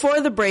before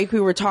the break, we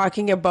were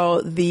talking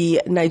about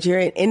the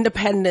Nigerian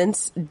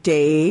Independence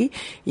Day.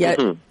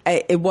 Yet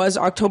it was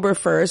October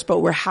 1st, but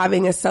we're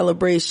having a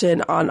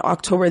celebration on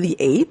October the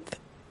 8th.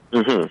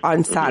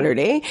 On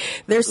Saturday.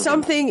 There's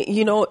something,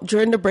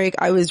 during the break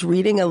I was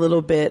reading a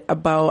little bit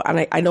about,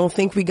 and I don't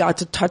think we got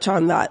to touch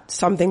on that,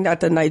 something that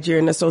the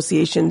Nigerian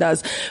Association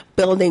does,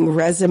 building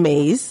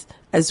resumes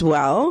as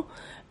well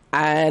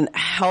and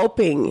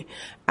helping.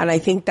 And I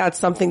think that's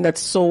something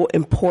that's so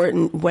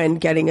important when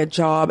getting a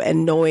job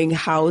and knowing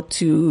how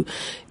to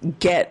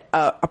get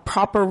a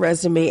proper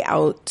resume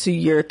out to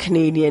your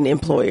Canadian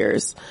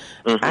employers.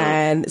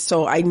 And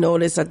so I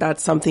noticed that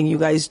that's something you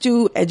guys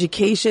do,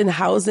 education,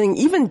 housing,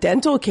 even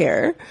dental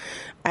care,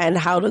 and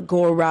how to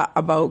go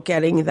about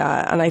getting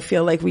that. And I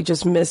feel like we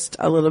just missed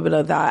a little bit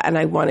of that, and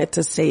I wanted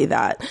to say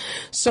that.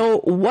 So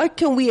what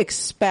can we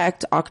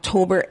expect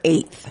October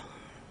 8th?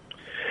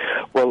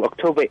 Well,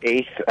 October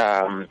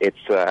 8th,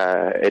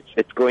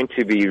 it's going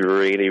to be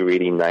really,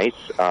 really nice.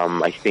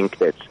 I think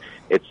that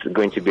it's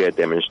going to be a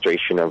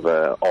demonstration of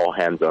all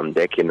hands on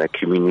deck in a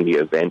community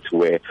event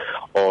where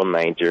all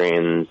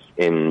Nigerians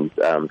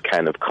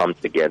kind of come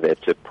together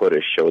to put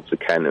a show to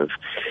kind of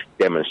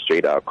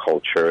demonstrate our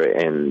culture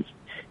and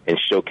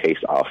showcase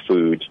our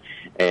food.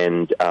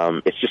 And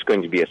it's just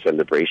going to be a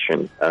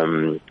celebration.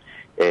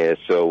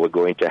 So we're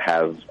going to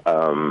have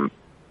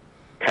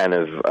kind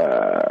of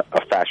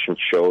a fashion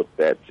show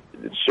that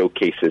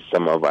showcases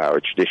some of our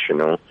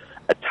traditional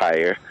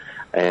attire,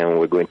 and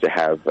we're going to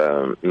have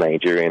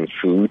Nigerian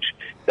food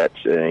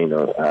that's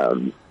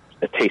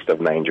a taste of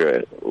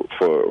Nigeria,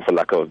 for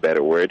lack of a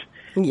better word.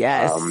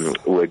 Yes.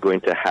 We're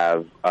going to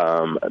have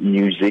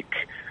music,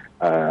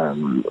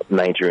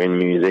 Nigerian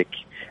music,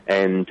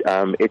 and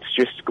it's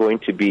just going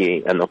to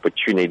be an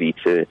opportunity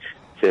to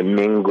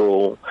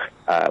mingle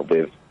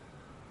with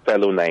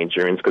fellow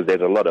Nigerians, because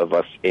there's a lot of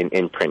us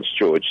in Prince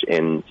George,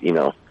 and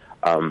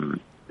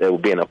there will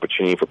be an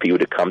opportunity for people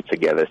to come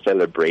together,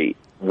 celebrate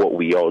what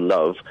we all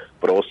love,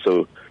 but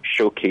also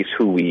showcase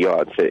who we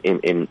are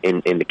in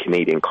the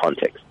Canadian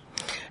context.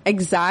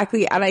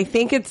 Exactly. And I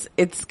think it's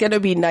going to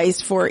be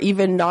nice for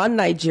even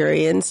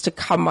non-Nigerians to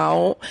come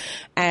out.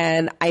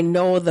 And I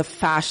know the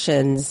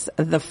fashions.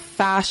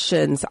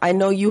 I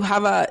know you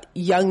have a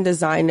young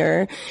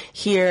designer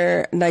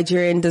here,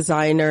 Nigerian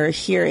designer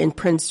here in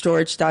Prince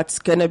George.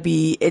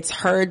 It's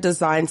her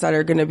designs that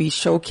are going to be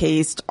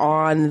showcased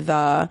on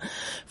the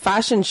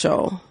fashion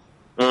show.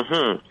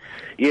 Mm-hmm.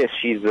 Yes,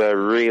 she's a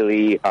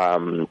really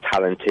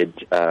talented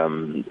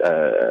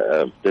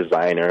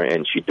designer,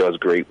 and she does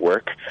great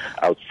work.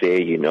 I would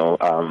say,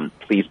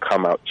 please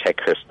come out, check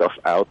her stuff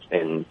out.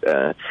 And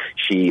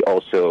she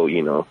also,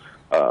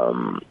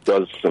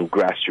 does some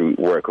grassroots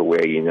work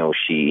where,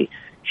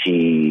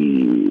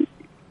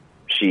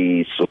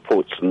 she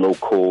supports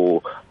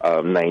local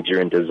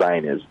Nigerian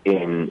designers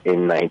in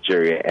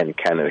Nigeria and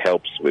kind of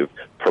helps with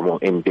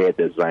promoting their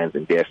designs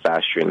and their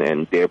fashion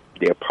and their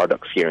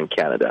products here in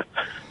Canada.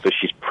 So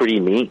she's pretty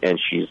neat, and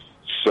she's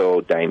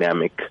so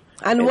dynamic.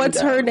 And what's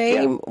her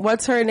name? Yeah.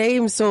 What's her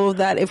name, so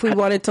that if we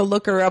wanted to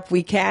look her up,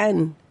 we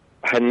can?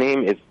 Her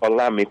name is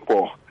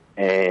Olamipo,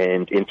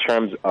 and in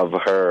terms of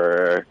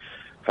her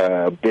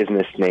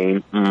business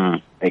name,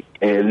 it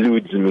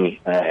eludes me.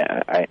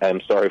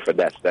 I'm sorry for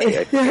that.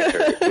 I forget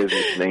her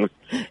business name.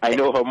 I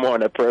know her more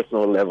on a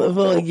personal level.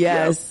 Well, so,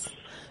 yes. Yeah.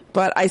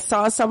 But I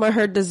saw some of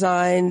her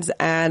designs,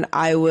 and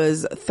I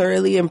was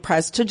thoroughly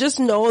impressed to just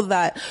know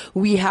that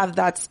we have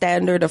that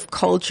standard of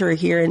culture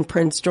here in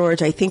Prince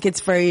George. I think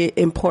it's very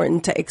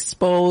important to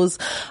expose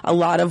a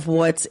lot of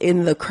what's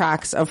in the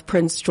cracks of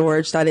Prince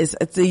George. That is,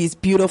 it's these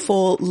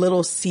beautiful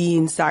little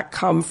scenes that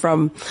come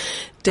from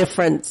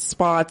different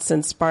spots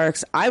and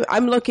sparks.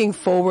 I'm looking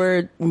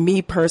forward,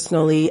 me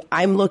personally,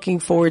 I'm looking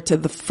forward to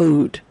the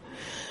food.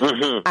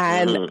 Mm-hmm,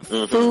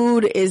 and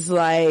food is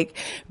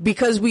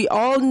because we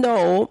all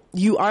know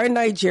you are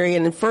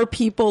Nigerian, and for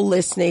people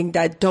listening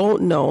that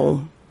don't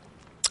know,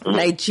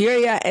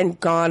 Nigeria and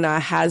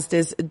Ghana has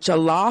this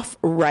jollof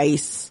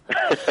rice,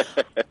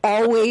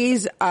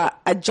 always a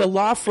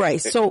jollof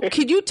rice. So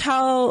could you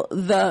tell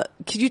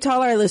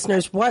our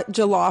listeners what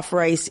jollof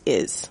rice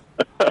is?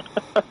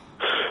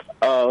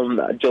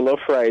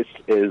 Jollof rice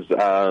is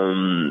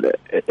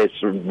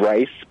it's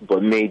rice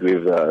but made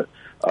with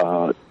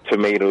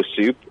tomato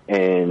soup,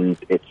 and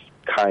it's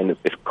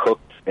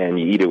cooked, and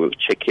you eat it with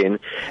chicken.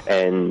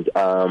 And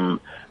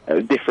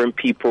different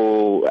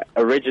people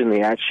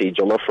originally, actually,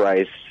 jollof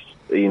rice,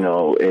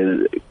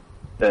 is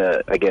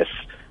I guess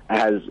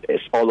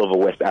it's all over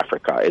West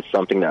Africa. It's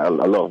something that a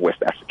lot of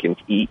West Africans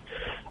eat,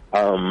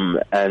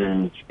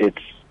 and it's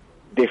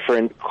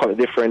different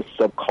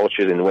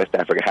subcultures in West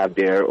Africa have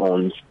their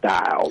own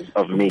styles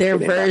of making their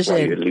it. version. That's why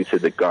you allude to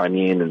the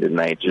Ghanaian and the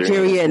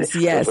Nigerians,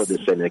 yes, the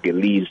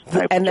Senegalese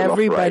type and of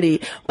everybody.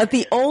 Rice. But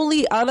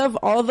out of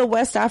all the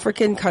West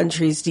African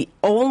countries, the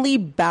only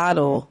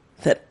battle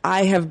that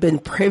I have been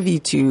privy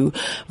to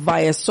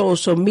via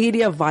social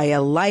media, via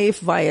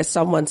life, via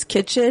someone's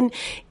kitchen,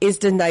 is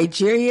the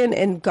Nigerian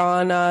and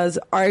Ghana's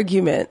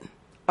argument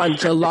on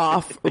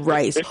jollof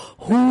rice.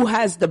 Who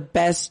has the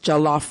best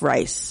jollof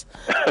rice?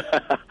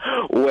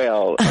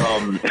 Well,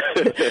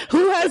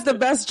 who has the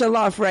best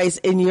jollof rice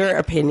in your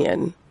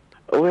opinion?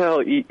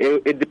 Well,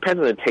 it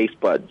depends on the taste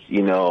buds.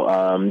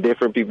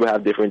 Different people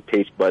have different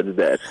taste buds.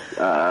 That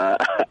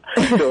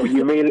so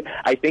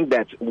I think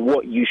that's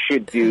what you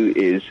should do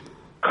is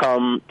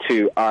come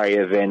to our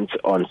event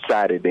on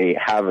Saturday,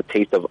 have a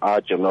taste of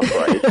our jollof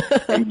rice,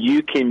 and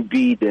you can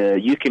give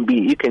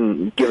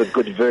a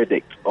good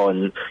verdict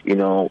on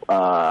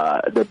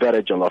the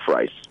better jollof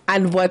rice.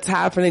 And what's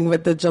happening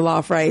with the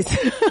jollof rice?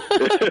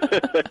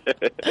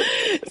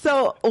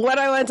 So what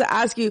I want to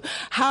ask you,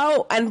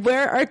 how and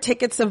where are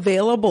tickets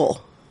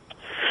available?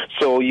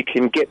 So you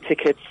can get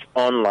tickets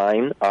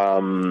online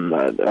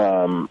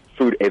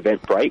through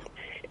Eventbrite,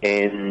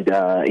 and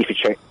if you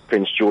check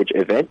Prince George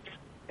events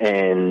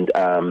and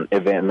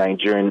event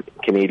Nigerian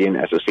Canadian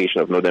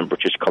Association of Northern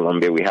British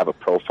Columbia, we have a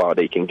profile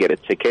that you can get a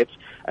ticket,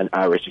 an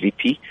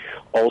RSVP.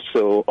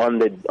 Also on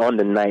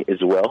the night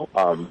as well,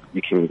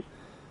 you can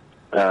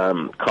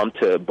come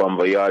to Bon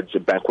Voyage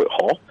Banquet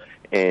Hall,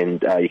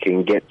 and you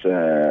can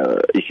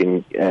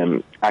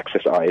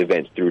access our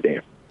events through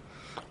there.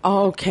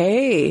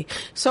 Okay.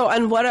 So,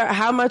 and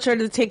how much are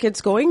the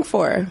tickets going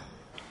for?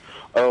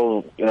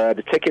 Oh,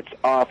 the tickets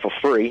are for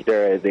free.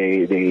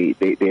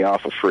 They are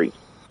for free.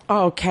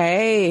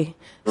 Okay.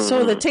 Mm-hmm.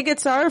 So the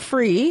tickets are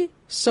free.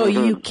 So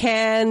you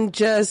can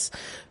just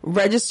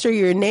register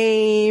your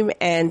name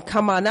and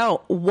come on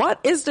out. What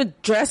is the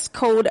dress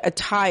code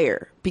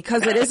attire?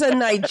 Because it is a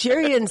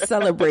Nigerian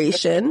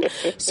celebration.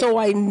 So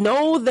I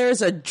know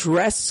there's a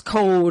dress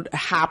code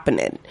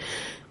happening.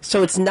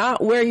 So it's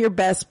not wear your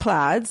best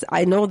plaids.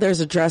 I know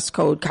there's a dress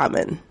code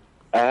coming.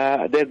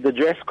 The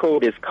dress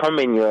code is come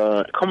in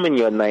your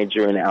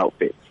Nigerian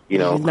outfit. You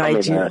know,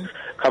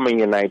 come in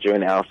your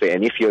Nigerian outfit.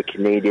 And if you're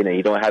Canadian and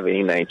you don't have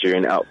any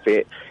Nigerian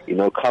outfit, you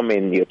know, come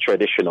in your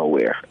traditional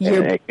wear.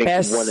 And I think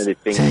one of the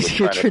things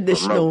we're trying to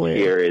promote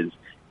here is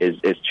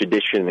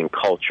tradition and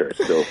culture.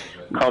 So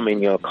come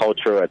in your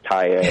cultural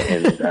attire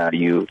and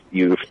you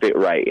fit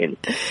right in.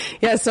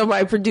 Yeah, so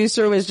my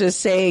producer was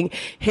just saying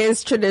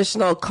his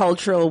traditional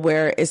cultural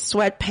wear is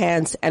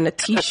sweatpants and a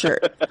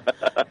t-shirt.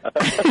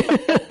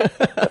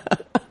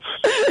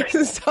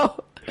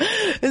 So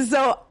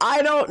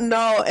I don't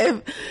know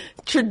if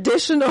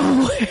traditional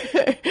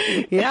wear.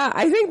 Yeah,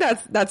 I think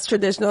that's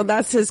traditional.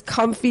 That's his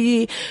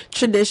comfy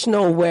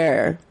traditional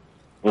wear.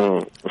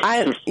 I'm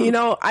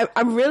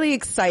really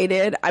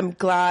excited. I'm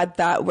glad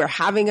that we're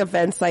having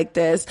events like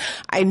this.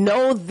 I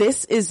know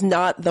this is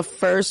not the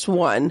first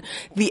one.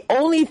 The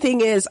only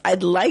thing is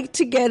I'd like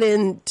to get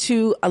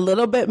into a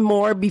little bit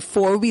more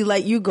before we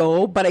let you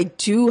go, but I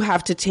do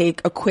have to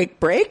take a quick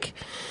break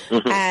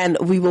and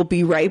we will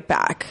be right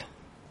back.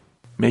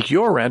 Make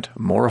your rent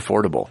more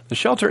affordable. The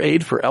Shelter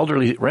Aid for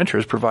Elderly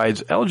Renters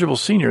provides eligible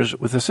seniors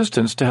with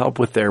assistance to help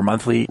with their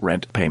monthly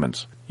rent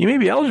payments. You may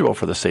be eligible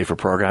for the SAFER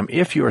program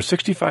if you are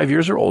 65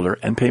 years or older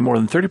and pay more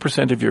than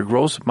 30% of your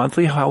gross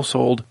monthly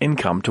household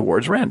income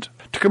towards rent.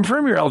 To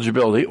confirm your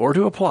eligibility or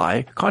to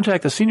apply,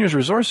 contact the Seniors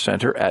Resource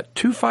Center at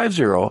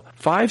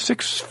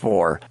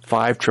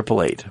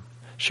 250-564-5888.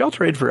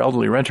 Shelter Aid for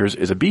Elderly Renters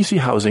is a BC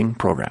housing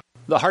program.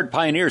 The Heart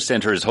Pioneer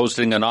Center is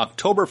hosting an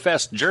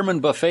Oktoberfest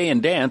German buffet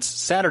and dance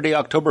Saturday,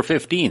 October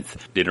 15th.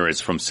 Dinner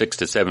is from 6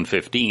 to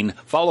 7:15,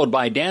 followed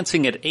by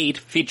dancing at 8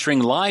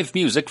 featuring live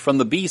music from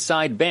the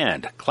B-Side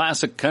Band,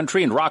 classic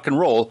country and rock and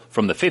roll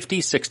from the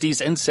 50s,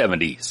 60s, and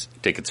 70s.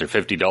 Tickets are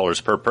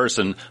 $50 per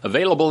person,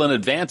 available in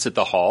advance at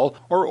the hall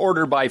or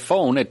order by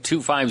phone at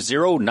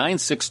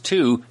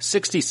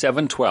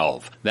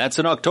 250-962-6712. That's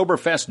an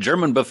Oktoberfest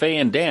German buffet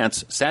and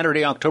dance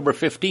Saturday, October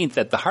 15th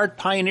at the Heart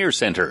Pioneer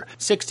Center,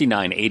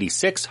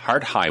 6986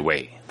 Heart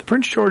Highway. The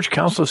Prince George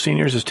Council of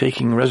Seniors is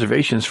taking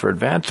reservations for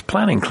advanced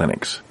planning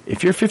clinics.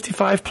 If you're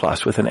 55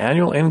 plus with an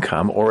annual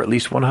income or at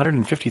least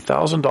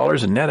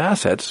 $150,000 in net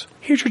assets,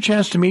 here's your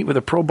chance to meet with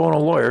a pro bono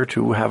lawyer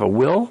to have a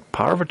will,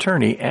 power of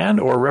attorney, and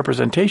or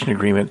representation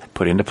agreement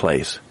put into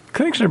place.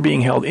 Clinics are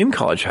being held in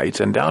College Heights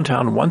and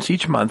downtown once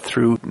each month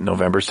through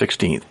November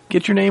 16th.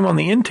 Get your name on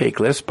the intake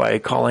list by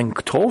calling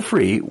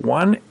toll-free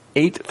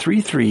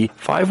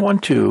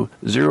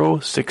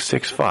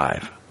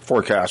 1-833-512-0665.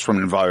 Forecast from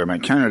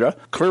Environment Canada.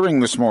 Clearing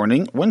this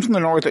morning. Wind from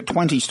the north at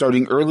 20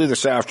 starting early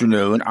this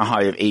afternoon, a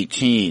high of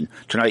 18.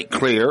 Tonight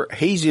clear,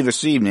 hazy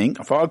this evening,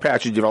 fog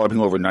patches developing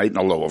overnight and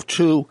a low of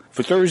 2.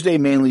 For Thursday,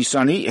 mainly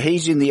sunny,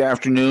 hazy in the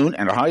afternoon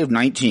and a high of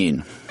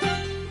 19.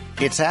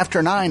 It's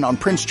after 9 on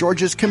Prince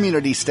George's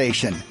Community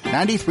Station,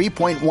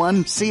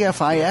 93.1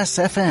 CFIS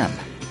FM.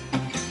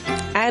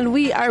 And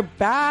we are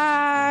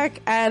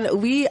back,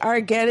 and we are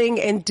getting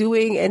and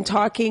doing and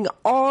talking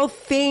all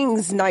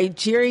things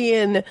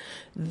Nigerian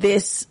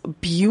this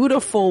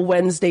beautiful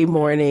Wednesday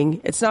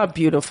morning. It's not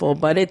beautiful,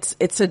 but it's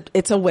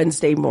a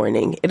Wednesday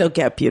morning. It'll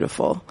get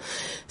beautiful.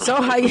 So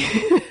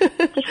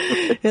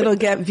it'll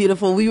get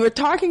beautiful. We were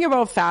talking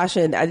about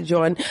fashion,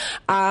 John.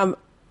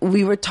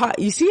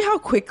 You see how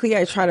quickly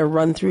I try to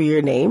run through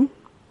your name?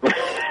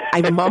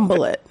 I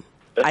mumble it.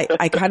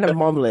 I kind of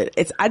mumble it.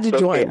 It's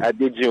Adijuan.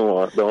 Okay,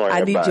 Adijuan. Don't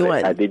worry about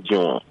it.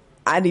 Adijuan.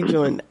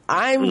 Adijuan.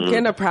 I'm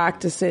gonna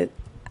practice it.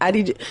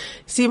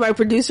 See, my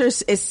producer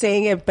is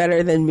saying it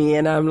better than me,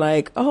 and I'm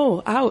like,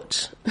 oh,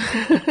 ouch.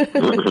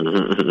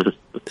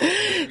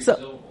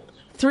 So,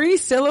 3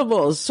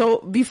 syllables. So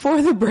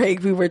before the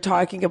break, we were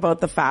talking about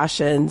the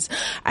fashions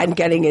and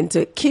getting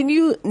into. Can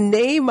you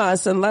name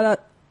us and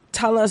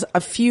tell us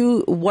a few?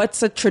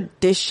 What's a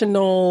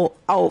traditional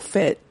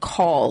outfit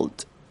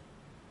called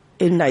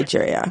in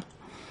Nigeria?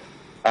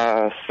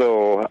 There's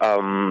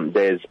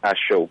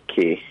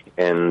Ashoke,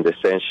 and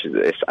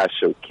essentially this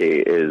Ashoke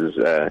is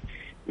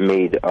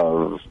made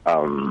of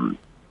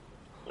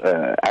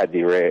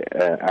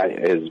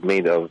is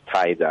made of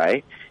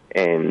tie-dye,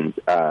 and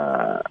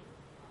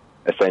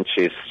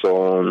essentially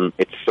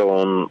it's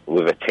sewn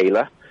with a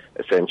tailor.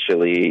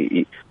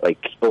 Essentially, like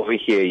over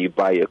here you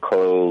buy your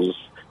clothes,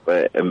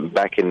 but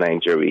back in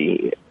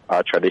Nigeria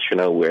our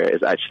traditional wear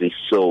is actually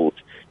sold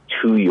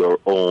to your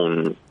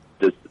own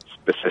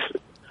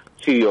specific,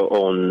 to your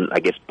own, I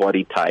guess,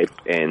 body type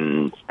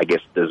and, I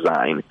guess,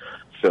 design.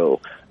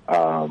 So,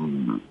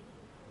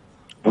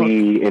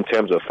 we, in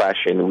terms of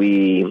fashion,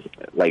 we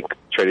like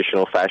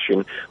traditional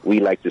fashion.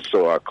 We like to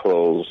sew our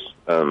clothes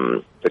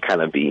to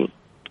kind of be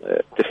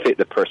to fit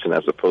the person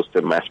as opposed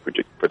to mass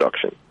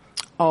production.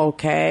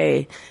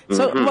 Okay.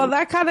 So, well,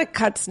 that kind of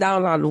cuts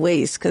down on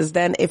waste, because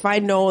then if I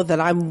know that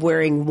I'm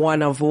wearing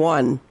one of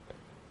one,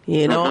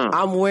 you know,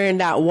 I'm wearing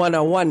that one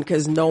of one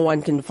because no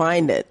one can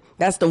find it.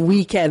 That's the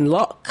weekend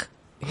look,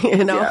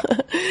 you know.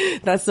 Yeah.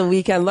 That's the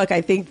weekend look.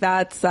 I think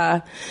that's.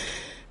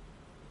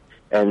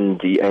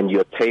 And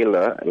your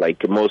tailor,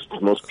 like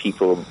most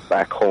people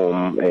back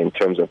home, in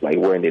terms of like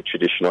wearing their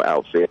traditional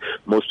outfit,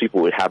 most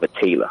people would have a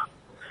tailor.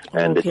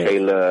 And the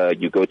tailor,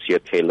 you go to your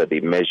tailor, they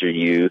measure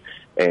you,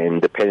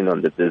 and depending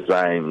on the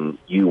design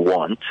you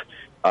want,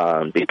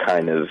 they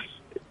kind of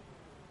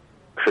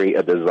create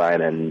a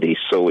design and they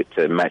sew it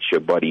to match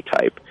your body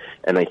type.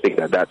 And I think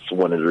that that's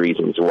one of the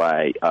reasons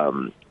why,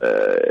 I'll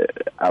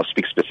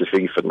speak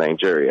specifically for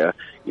Nigeria,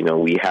 you know,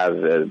 we have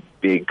a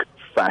big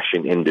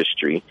fashion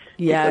industry.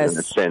 Yes. In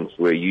a sense,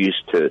 we're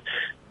used to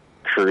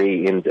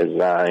creating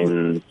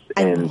designs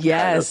and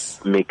kind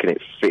of making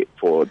it fit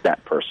for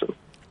that person.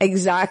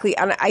 Exactly.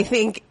 And I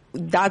think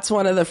that's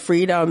one of the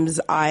freedoms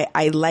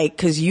I like,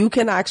 because you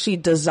can actually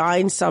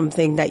design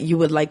something that you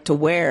would like to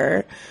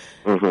wear.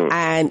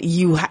 And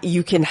you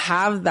can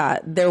have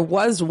that. There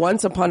was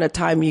once upon a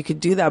time you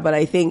could do that, but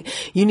I think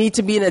you need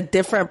to be in a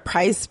different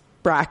price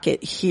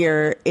bracket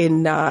here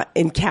in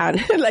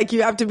Canada. Like,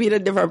 you have to be in a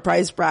different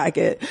price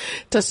bracket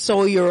to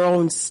sew your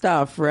own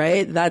stuff,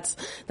 right? That's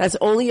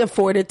only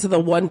afforded to the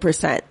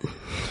 1%.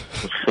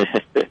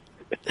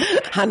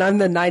 And I'm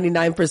the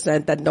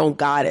 99% that don't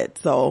got it.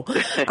 So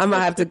I'm going to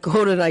have to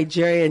go to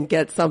Nigeria and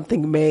get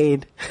something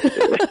made.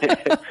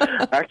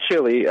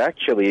 Actually,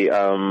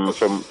 from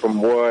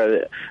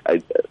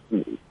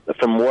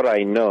what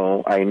I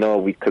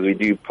know because we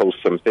do post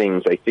some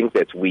things. I think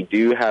that we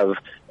do have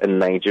a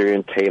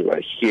Nigerian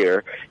tailor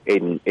here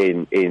in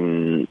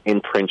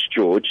Prince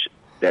George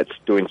that's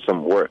doing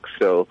some work.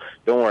 So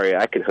don't worry,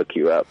 I can hook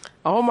you up.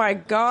 Oh my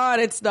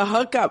God, it's the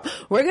hookup.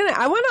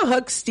 I want to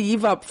hook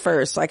Steve up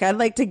first. Like, I'd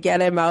like to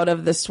get him out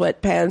of the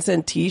sweatpants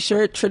and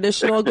t-shirt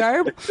traditional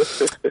garb.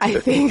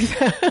 I think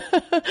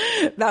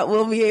that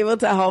we'll be able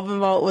to help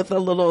him out with a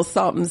little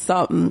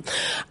something.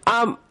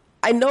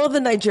 I know the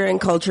Nigerian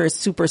culture is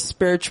super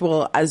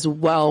spiritual as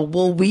well.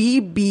 Will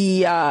we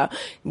be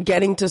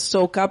getting to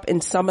soak up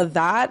in some of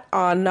that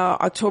on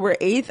October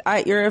 8th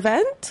at your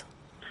event?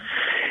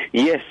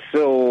 Yes,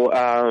 so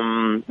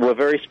we're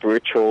very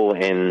spiritual,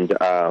 and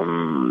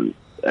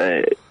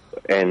there's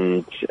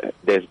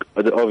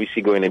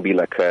obviously going to be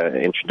like an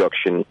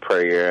introduction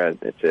prayer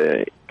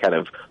to kind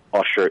of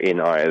usher in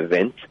our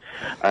event.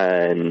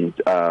 And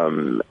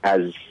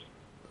as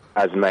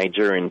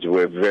Nigerians,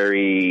 we're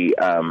very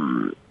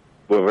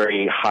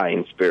high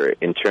in spirit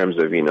in terms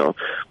of, you know,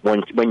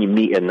 when you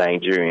meet a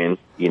Nigerian,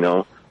 you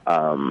know.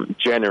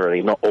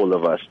 Generally, not all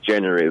of us,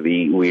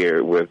 generally,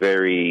 we're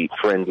very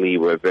friendly,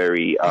 we're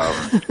very,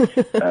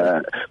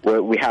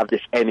 we have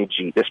this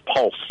energy, this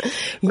pulse,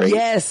 right?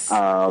 Yes. It's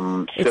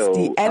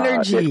the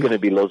energy. There's going to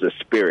be loads of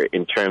spirit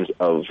in terms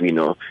of, you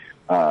know,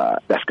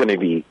 that's going to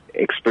be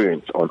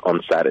experienced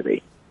on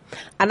Saturday.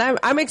 And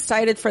I'm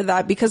excited for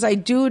that, because I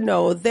do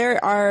know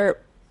there are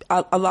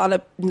a lot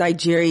of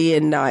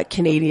Nigerian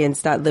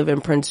Canadians that live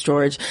in Prince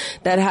George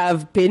that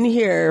have been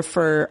here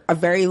for a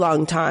very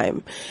long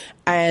time,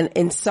 and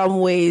in some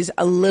ways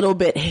a little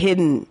bit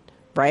hidden,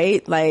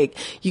 right? Like,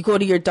 you go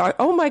to your dog,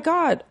 oh my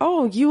God,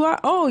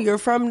 you're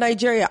from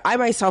Nigeria. I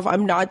myself,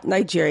 I'm not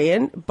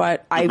Nigerian,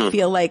 but I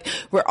feel like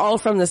we're all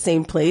from the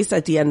same place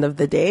at the end of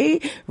the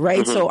day,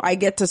 right? So I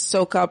get to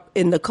soak up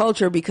in the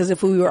culture, because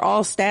if we were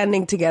all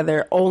standing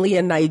together, only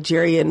a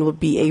Nigerian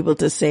would be able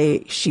to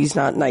say she's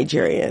not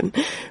Nigerian,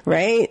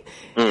 right?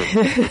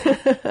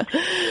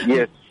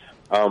 Yes.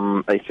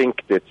 I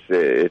think that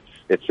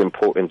it's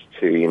important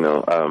to, you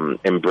know,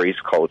 embrace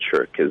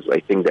culture, because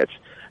I think that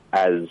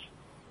as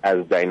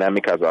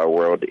dynamic as our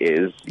world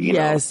is, you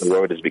know, the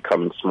world is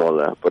becoming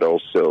smaller, but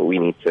also we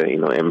need to, you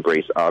know,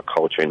 embrace our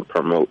culture and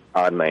promote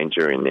our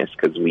Nigerianness,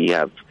 because we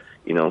have,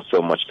 you know,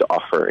 so much to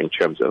offer in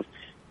terms of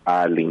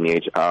our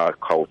lineage, our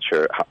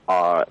culture,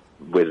 our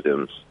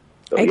wisdoms.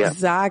 So,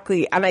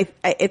 exactly. And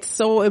it's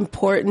so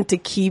important to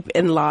keep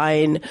in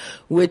line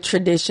with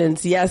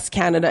traditions. Yes,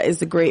 Canada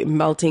is a great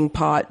melting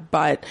pot,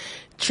 but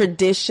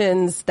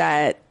traditions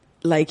that,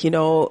 like, you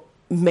know,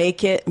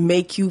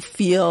 make you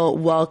feel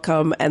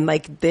welcome and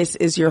like this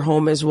is your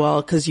home as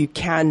well, because you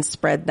can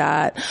spread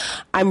that.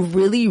 I'm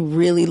really,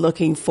 really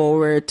looking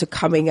forward to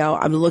coming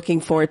out. I'm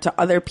looking forward to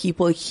other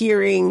people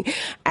hearing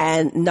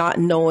and not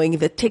knowing.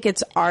 The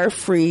tickets are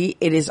free.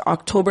 It is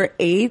October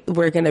 8th.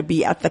 We're going to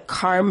be at the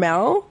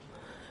Carmel,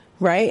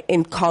 right,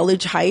 in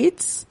College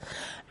Heights,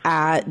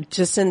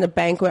 just in the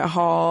banquet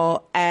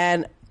hall.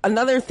 And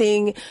another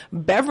thing,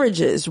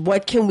 beverages.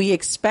 What can we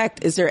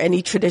expect? Is there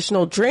any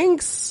traditional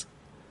drinks?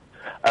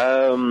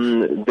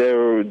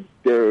 There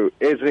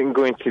isn't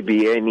going to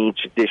be any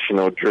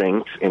traditional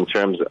drinks in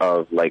terms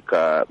of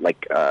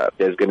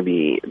there's going to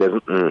be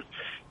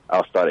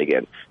I'll start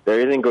again. There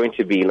isn't going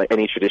to be like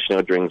any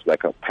traditional drinks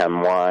like a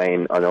palm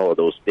wine and all of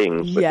those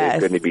things, but there's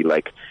going to be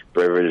like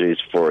beverages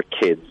for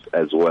kids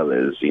as well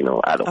as,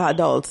 adults.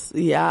 Adults,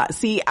 yeah.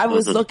 See, I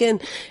was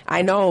looking,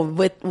 I know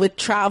with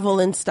travel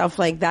and stuff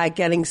like that,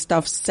 getting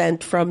stuff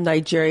sent from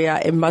Nigeria,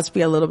 it must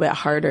be a little bit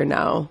harder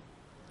now.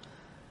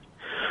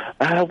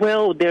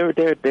 Well,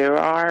 there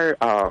are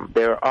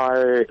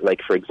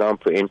like, for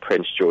example, in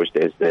Prince George,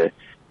 there's the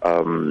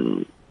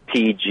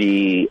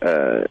PG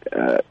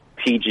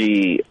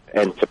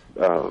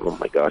oh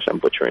my gosh, I'm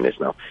butchering this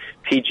now.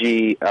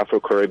 PG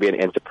Afro-Caribbean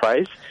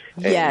Enterprise.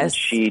 Yes. And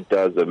she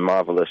does a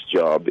marvelous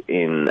job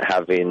in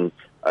having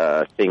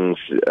things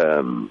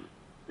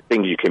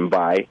you can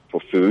buy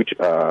for food,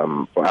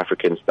 for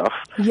African stuff.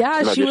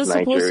 Yeah, not she just was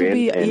Nigerian supposed to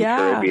be, and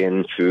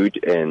Caribbean food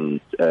and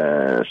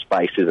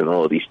spices and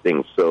all of these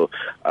things. So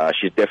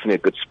she's definitely a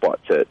good spot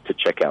to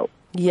check out.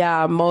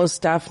 Yeah,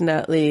 most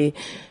definitely.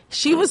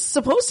 She was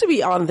supposed to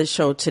be on the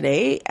show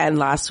today and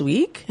last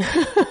week.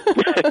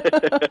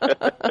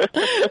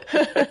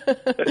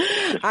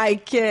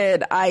 I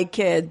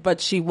kid,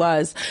 but she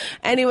was.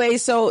 Anyway,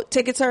 so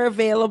tickets are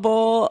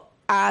available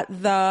at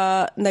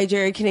the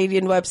Nigeria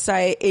Canadian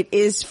website. It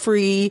is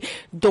free.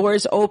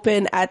 Doors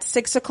open at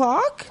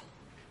 6:00.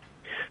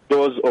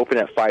 Doors open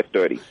at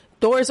 5:30.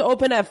 Doors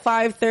open at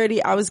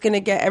 5:30. I was going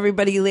to get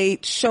everybody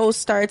late. Show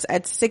starts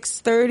at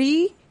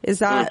 6:30. Is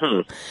that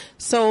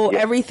so?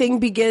 Everything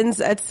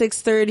begins at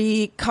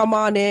 6:30. Come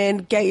on in,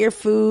 get your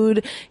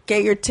food,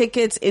 get your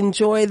tickets,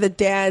 enjoy the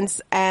dance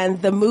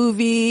and the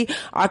movie.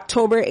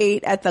 October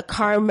 8th at the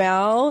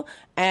Carmel,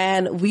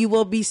 and we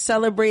will be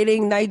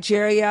celebrating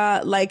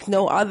Nigeria like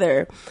no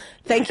other.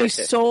 Thank you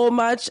so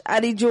much,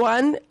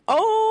 Adijuan.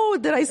 Oh,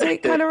 did I say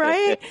it kind of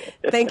right?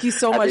 Thank you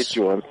so much.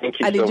 Adijuan.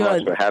 Thank you so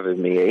much for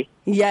having me.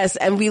 Yes,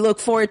 and we look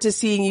forward to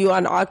seeing you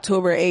on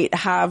October 8th.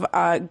 Have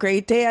a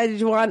great day,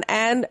 Adijuan.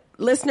 And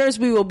listeners,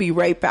 we will be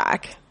right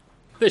back.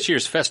 This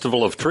year's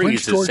Festival of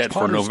Trees is set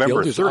for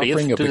November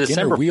 30th to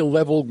December. Wheel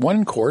Level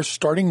 1 course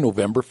starting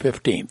November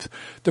 15th.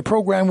 The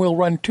program will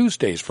run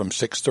Tuesdays from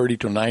 6:30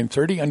 to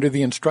 9:30 under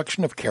the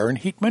instruction of Karen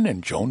Heatman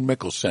and Joan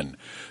Mickelson.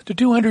 The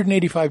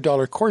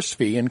 $285 course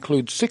fee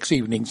includes 6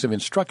 evenings of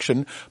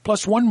instruction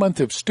plus 1 month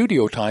of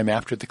studio time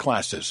after the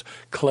classes,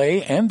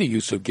 clay and the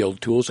use of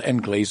guild tools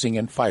and glazing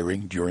and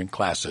firing during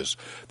classes.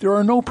 There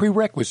are no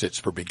prerequisites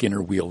for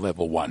beginner Wheel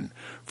Level 1.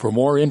 For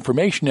more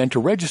information and to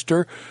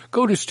register,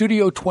 go to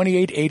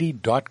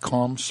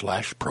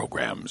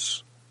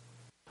studio2880.com/programs.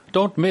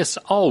 Don't miss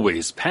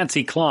Always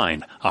Patsy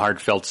Cline, a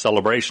heartfelt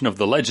celebration of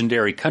the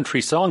legendary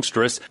country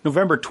songstress,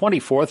 November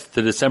 24th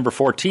to December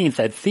 14th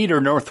at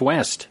Theater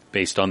Northwest.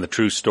 Based on the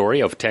true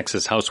story of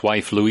Texas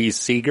housewife Louise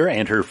Seeger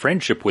and her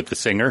friendship with the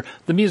singer,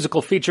 the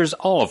musical features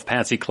all of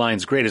Patsy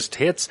Cline's greatest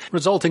hits,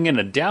 resulting in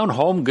a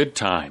down-home good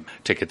time.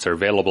 Tickets are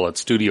available at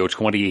Studio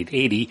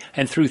 2880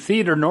 and through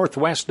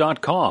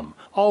TheaterNorthwest.com.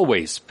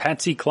 Always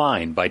Patsy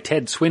Cline by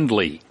Ted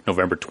Swindley,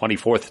 November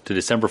 24th to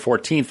December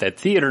 14th at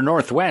Theater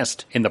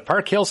Northwest in the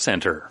Park Hill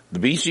Center. The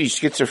BC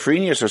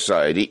Schizophrenia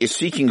Society is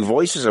seeking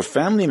voices of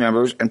family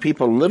members and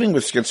people living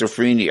with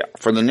schizophrenia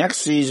for the next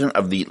season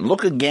of the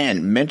Look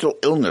Again Mental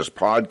Illness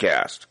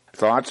podcast.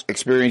 Thoughts,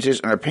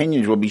 experiences, and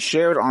opinions will be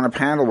shared on a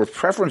panel with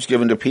preference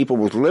given to people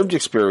with lived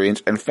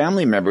experience and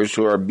family members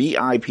who are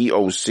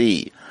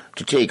BIPOC.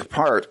 To take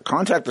part,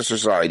 contact the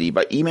Society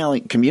by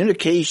emailing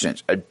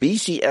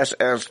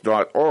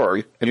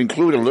communications@bcss.org and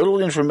include a little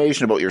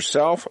information about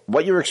yourself,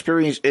 what your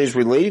experience is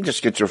relating to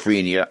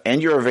schizophrenia,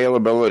 and your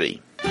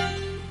availability.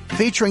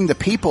 Featuring the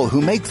people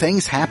who make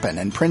things happen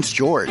in Prince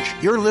George.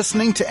 You're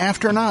listening to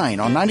After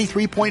 9 on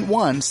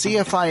 93.1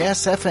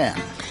 CFIS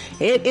FM.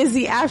 It is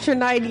the After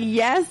 9,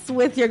 yes,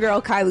 with your girl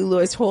Kylie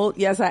Lewis Holt.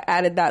 Yes, I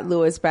added that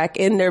Lewis back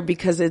in there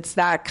because it's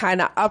that kind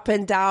of up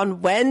and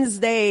down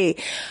Wednesday.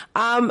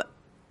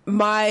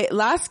 My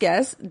last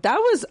guest, that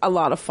was a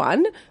lot of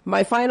fun.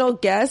 My final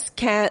guest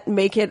can't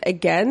make it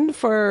again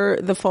for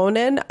the phone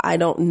in. I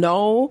don't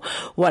know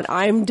what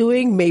I'm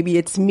doing. Maybe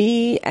it's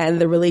me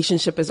and the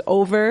relationship is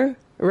over.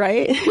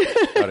 Right?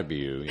 It's gotta be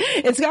you. Yeah.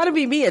 It's gotta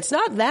be me. It's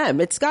not them.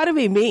 It's gotta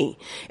be me.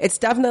 It's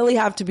definitely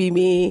have to be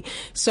me.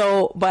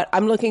 So, but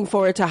I'm looking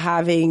forward to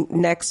having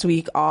next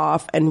week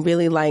off and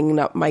really lining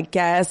up my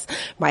guests.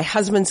 My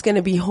husband's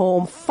gonna be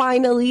home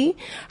finally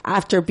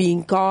after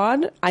being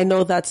gone. I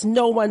know that's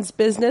no one's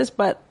business,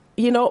 but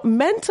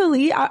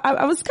mentally,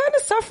 I was kind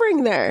of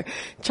suffering there,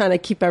 trying to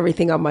keep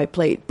everything on my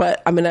plate.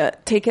 But I'm gonna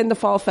take in the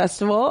Fall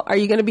Festival. Are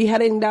you gonna be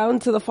heading down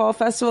to the Fall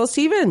Festival,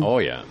 Stephen? Oh,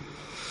 yeah.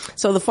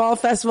 So the Fall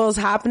Festival is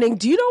happening.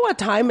 Do you know what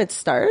time it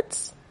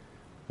starts?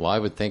 Well, I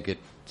would think it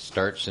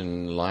starts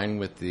in line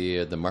with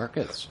the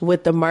markets.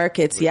 With the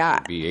markets, yeah.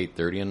 It would be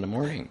 8:30 in the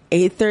morning.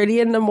 8:30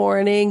 in the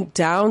morning,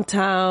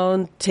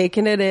 downtown,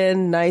 taking it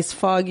in, nice,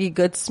 foggy,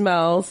 good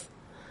smells.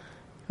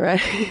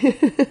 Right?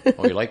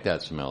 Oh, you like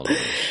that smell?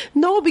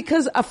 No,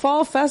 because a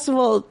fall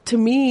festival, to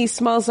me,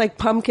 smells like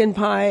pumpkin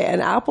pie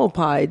and apple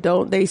pie.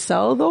 Don't they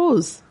sell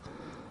those?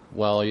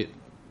 Well,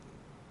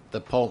 the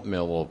pulp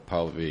mill will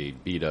probably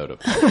beat out a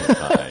pumpkin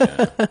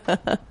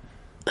pie.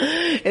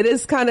 Yeah. It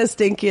is kind of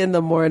stinky in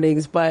the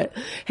mornings, but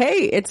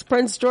hey, it's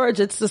Prince George.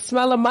 It's the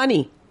smell of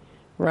money,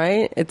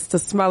 right? It's the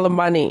smell of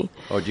money.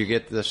 Oh, do you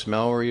get the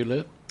smell where you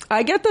live?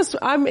 I get this.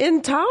 I'm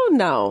in town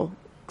now.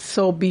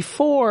 So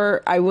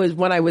before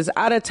when I was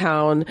out of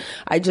town,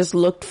 I just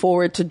looked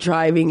forward to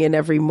driving in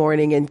every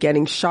morning and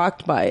getting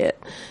shocked by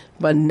it.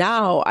 But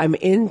now I'm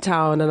in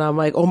town and I'm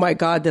like, oh my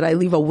God, did I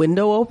leave a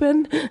window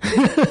open?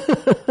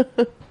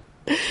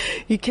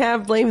 You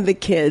can't blame the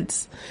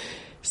kids.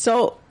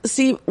 So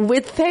see,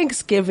 with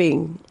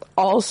Thanksgiving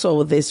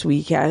also this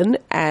weekend,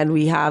 and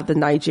we have the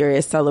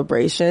Nigeria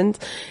celebrations,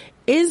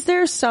 is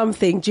there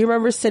something, do you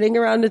remember sitting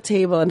around the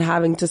table and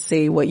having to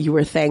say what you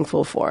were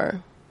thankful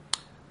for?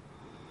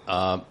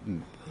 A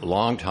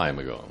long time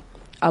ago.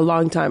 A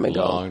long time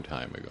ago. Long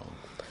time ago.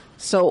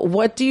 So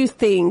what do you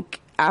think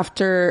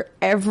after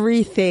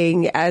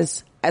everything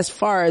as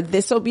far,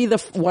 this will be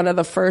one of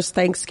the first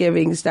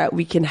Thanksgivings that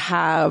we can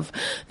have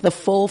the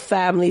full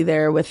family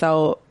there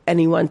without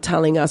anyone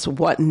telling us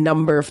what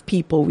number of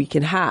people we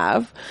can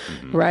have,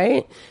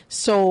 right?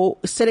 So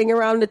sitting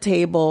around the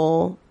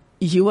table,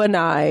 you and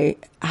I,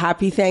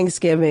 happy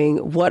Thanksgiving.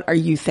 What are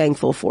you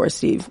thankful for,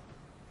 Steve?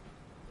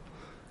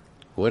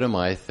 What am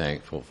I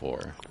thankful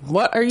for?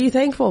 What are you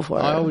thankful for?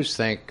 I always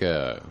thank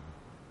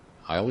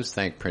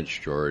Prince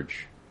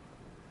George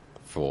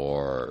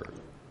for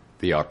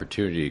the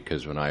opportunity,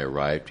 because when I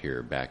arrived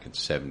here back in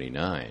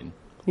 79,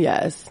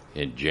 yes,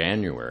 in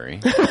January,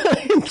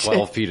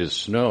 12 feet of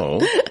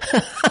snow,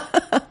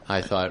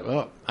 I thought,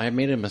 well, I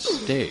made a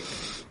mistake.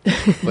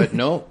 But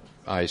no,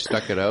 I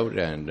stuck it out,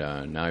 and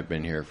now I've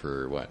been here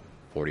for,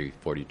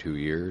 42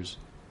 years,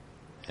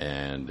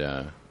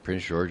 and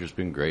Prince George has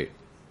been great.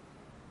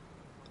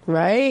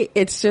 Right?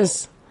 It's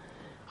just...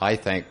 I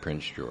thank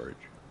Prince George.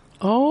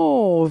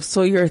 Oh,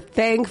 so you're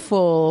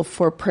thankful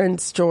for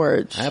Prince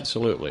George.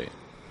 Absolutely.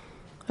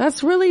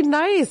 That's really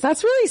nice.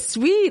 That's really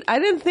sweet. I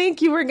didn't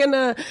think you were going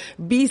to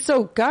be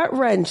so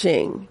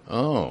gut-wrenching.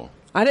 Oh.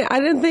 I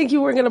didn't think you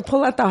were going to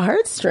pull at the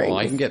heartstrings. Well,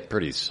 I can get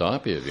pretty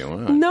soppy if you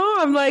want. No,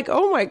 I'm like,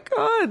 oh my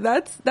God,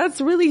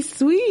 that's really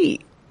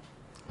sweet.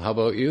 How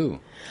about you?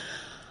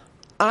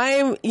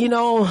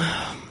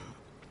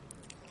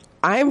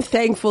 I'm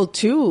thankful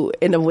too,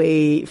 in a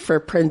way, for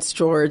Prince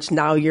George.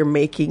 Now you're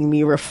making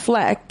me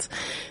reflect,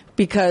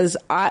 because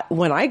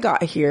when I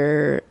got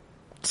here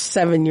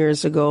 7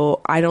 years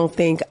ago, I don't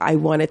think I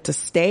wanted to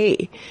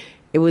stay.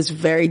 It was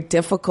very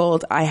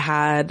difficult. I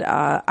had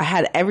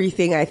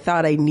everything I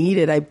thought I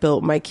needed. I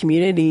built my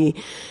community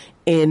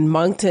in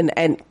Moncton,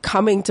 and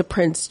coming to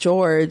Prince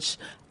George,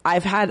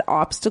 I've had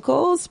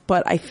obstacles,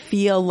 but I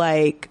feel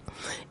like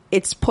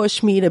it's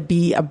pushed me to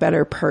be a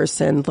better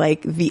person.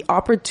 Like the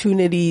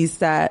opportunities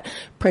that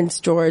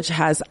Prince George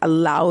has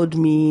allowed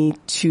me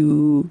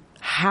to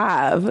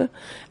have,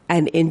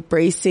 and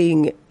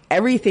embracing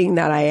everything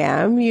that I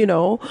am,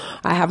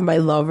 I have my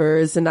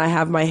lovers and I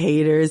have my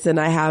haters and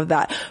I have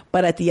that.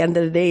 But at the end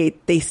of the day,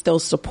 they still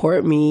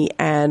support me.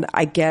 And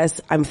I guess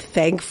I'm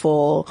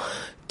thankful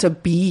to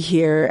be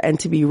here and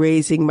to be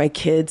raising my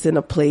kids in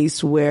a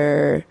place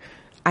where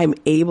I'm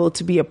able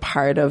to be a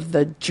part of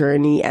the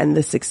journey and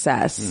the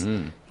success,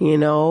 and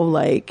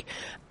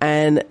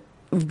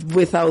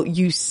without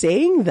you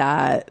saying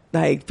that,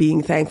 like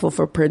being thankful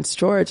for Prince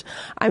George,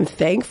 I'm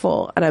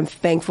thankful, and I'm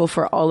thankful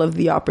for all of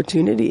the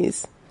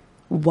opportunities.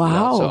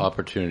 Wow. Lots of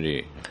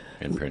opportunity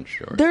in Prince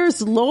George.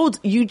 There's loads.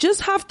 You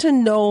just have to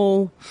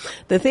know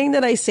the thing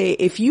that I say,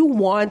 if you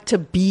want to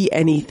be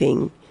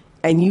anything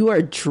and you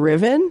are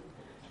driven,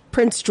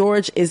 Prince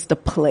George is the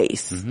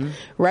place,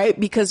 right?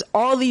 Because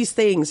all these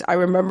things, I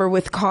remember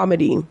with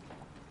comedy,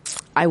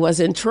 I was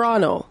in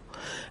Toronto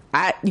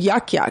at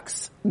Yuck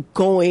Yucks,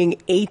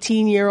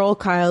 18-year-old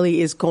Kylie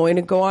is going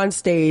to go on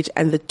stage,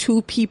 and the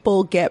two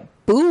people get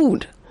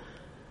booed.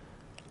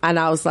 And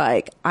I was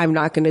like, I'm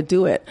not going to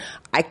do it.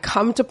 I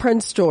come to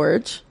Prince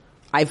George.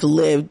 I've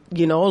lived,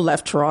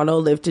 left Toronto,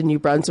 lived in New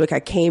Brunswick. I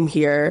came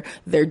here.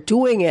 They're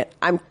doing it.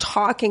 I'm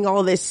talking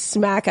all this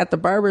smack at the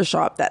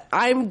barbershop that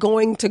I'm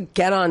going to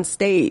get on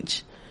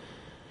stage.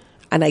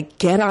 And I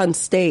get on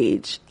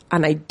stage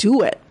and I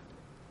do it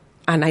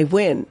and I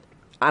win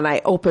and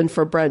I open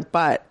for Brent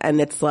Butt. And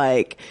it's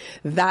like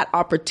that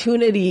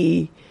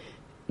opportunity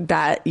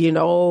that,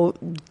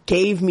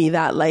 gave me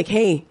that, like,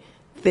 hey,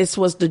 this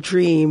was the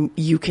dream.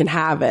 You can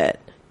have it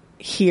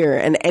here,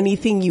 and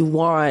anything you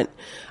want,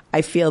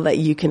 I feel that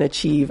you can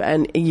achieve,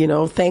 and,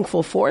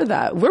 thankful for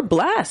that. We're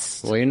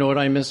blessed. Well, you know what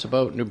I miss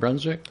about New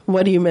Brunswick?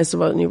 What do you miss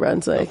about New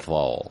Brunswick? The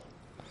fall.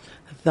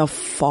 The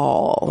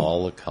fall.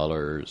 All the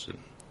colors.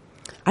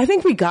 I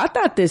think we got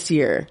that this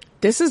year.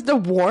 This is the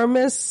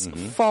warmest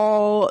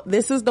fall.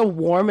 This is the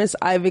warmest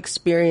I've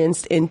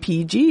experienced in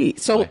PG.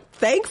 So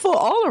thankful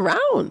all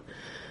around.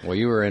 Well,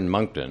 you were in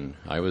Moncton.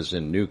 I was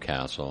in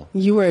Newcastle.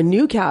 You were in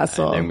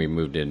Newcastle. And then we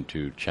moved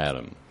into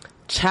Chatham.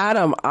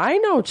 Chatham. I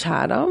know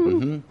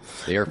Chatham.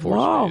 The Air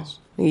Force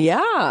Base.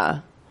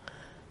 Yeah.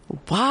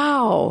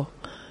 Wow.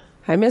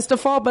 I missed the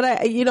fall, but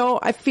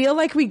I feel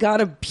like we got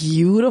a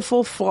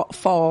beautiful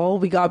fall.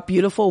 We got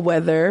beautiful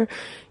weather,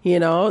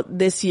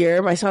 this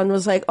year. My son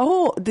was like,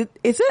 oh,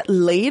 is it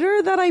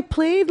later that I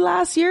played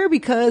last year?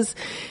 Because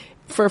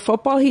for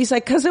football, he's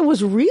like, cause it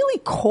was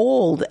really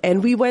cold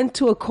and we went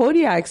to a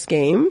Kodiaks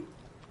game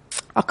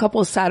a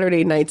couple of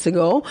Saturday nights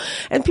ago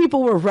and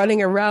people were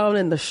running around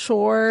in the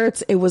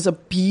shorts. It was a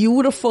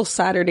beautiful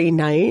Saturday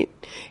night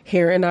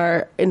here in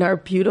our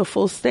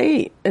beautiful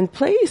state and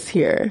place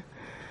here.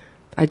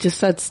 I just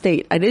said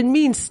state. I didn't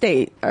mean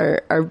state.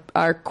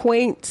 Our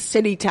quaint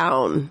city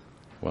town.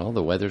 Well,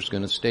 the weather's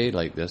going to stay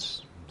like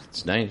this.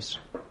 It's nice.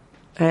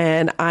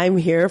 And I'm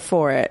here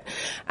for it.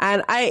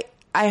 And I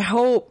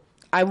hope,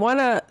 I want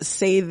to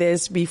say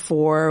this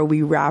before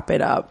we wrap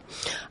it up.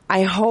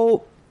 I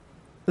hope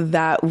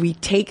that we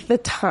take the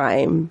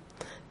time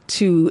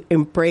to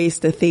embrace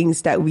the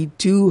things that we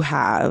do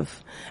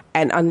have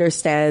and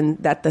understand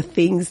that the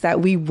things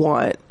that we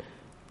want,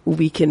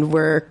 we can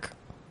work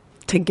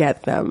to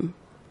get them.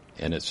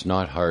 And it's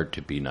not hard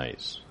to be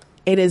nice.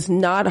 It is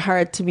not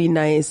hard to be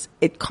nice.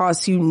 It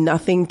costs you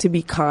nothing to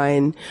be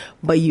kind,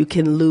 but you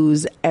can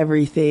lose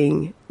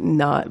everything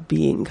not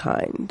being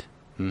kind.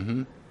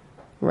 Mm-hmm.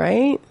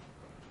 Right?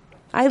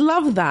 I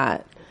love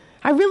that.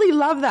 I really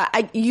love that.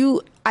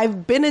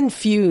 I've been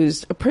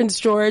infused. Prince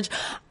George,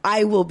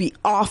 I will be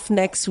off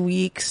next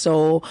week,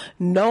 so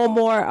no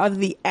more of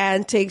the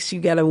antics.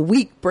 You get a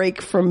week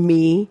break from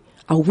me.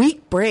 A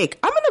week break.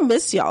 I'm going to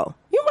miss y'all.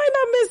 You might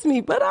not miss me,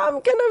 but I'm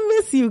going to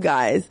miss you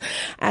guys.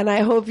 And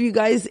I hope you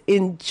guys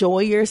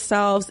enjoy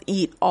yourselves.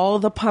 Eat all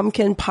the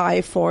pumpkin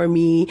pie for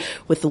me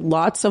with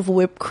lots of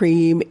whipped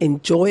cream.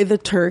 Enjoy the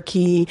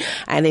turkey.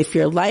 And if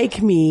you're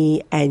like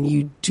me and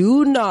you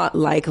do not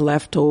like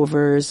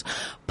leftovers,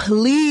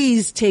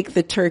 please take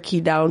the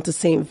turkey down to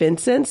St.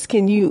 Vincent's.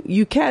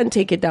 You can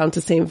take it down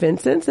to St.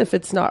 Vincent's if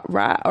it's not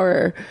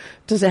or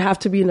does it have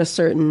to be in a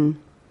certain?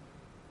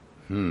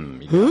 You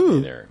got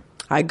me there.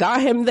 I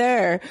got him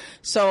there.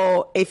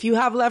 So if you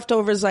have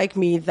leftovers like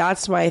me,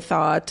 that's my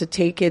thought, to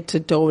take it to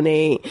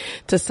donate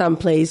to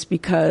someplace,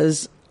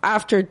 because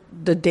after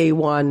the day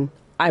one,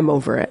 I'm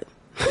over it.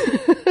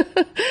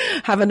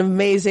 Have an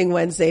amazing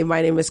Wednesday.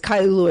 My name is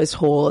Kylie Lewis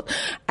Holt,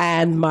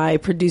 and my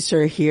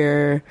producer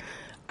here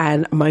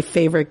and my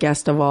favorite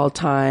guest of all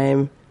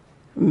time,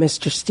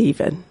 Mr.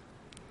 Steven.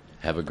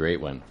 Have a great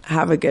one.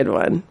 Have a good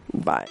one.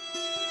 Bye.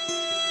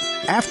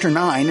 After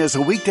 9 is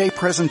a weekday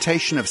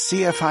presentation of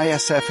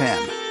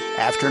CFIS-FM.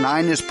 After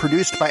 9 is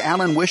produced by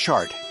Alan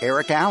Wishart,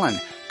 Eric Allen,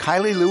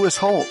 Kylie Lewis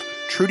Holt,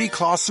 Trudy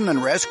Clausen,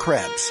 and Rez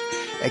Krebs.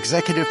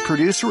 Executive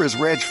producer is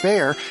Reg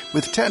Fair,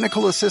 with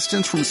technical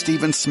assistance from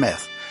Stephen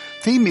Smith.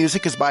 Theme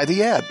music is by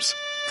The Ebbs.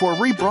 For a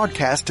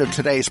rebroadcast of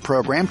today's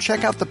program,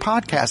 check out the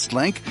podcast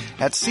link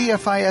at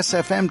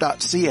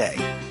cfisfm.ca.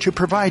 To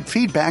provide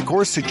feedback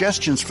or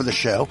suggestions for the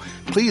show,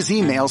 please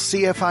email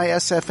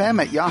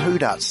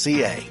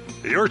cfisfm@yahoo.ca.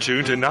 You're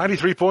tuned to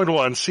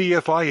 93.1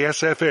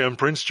 CFIS-FM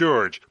Prince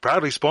George,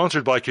 proudly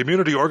sponsored by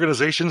community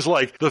organizations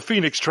like the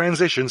Phoenix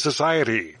Transition Society.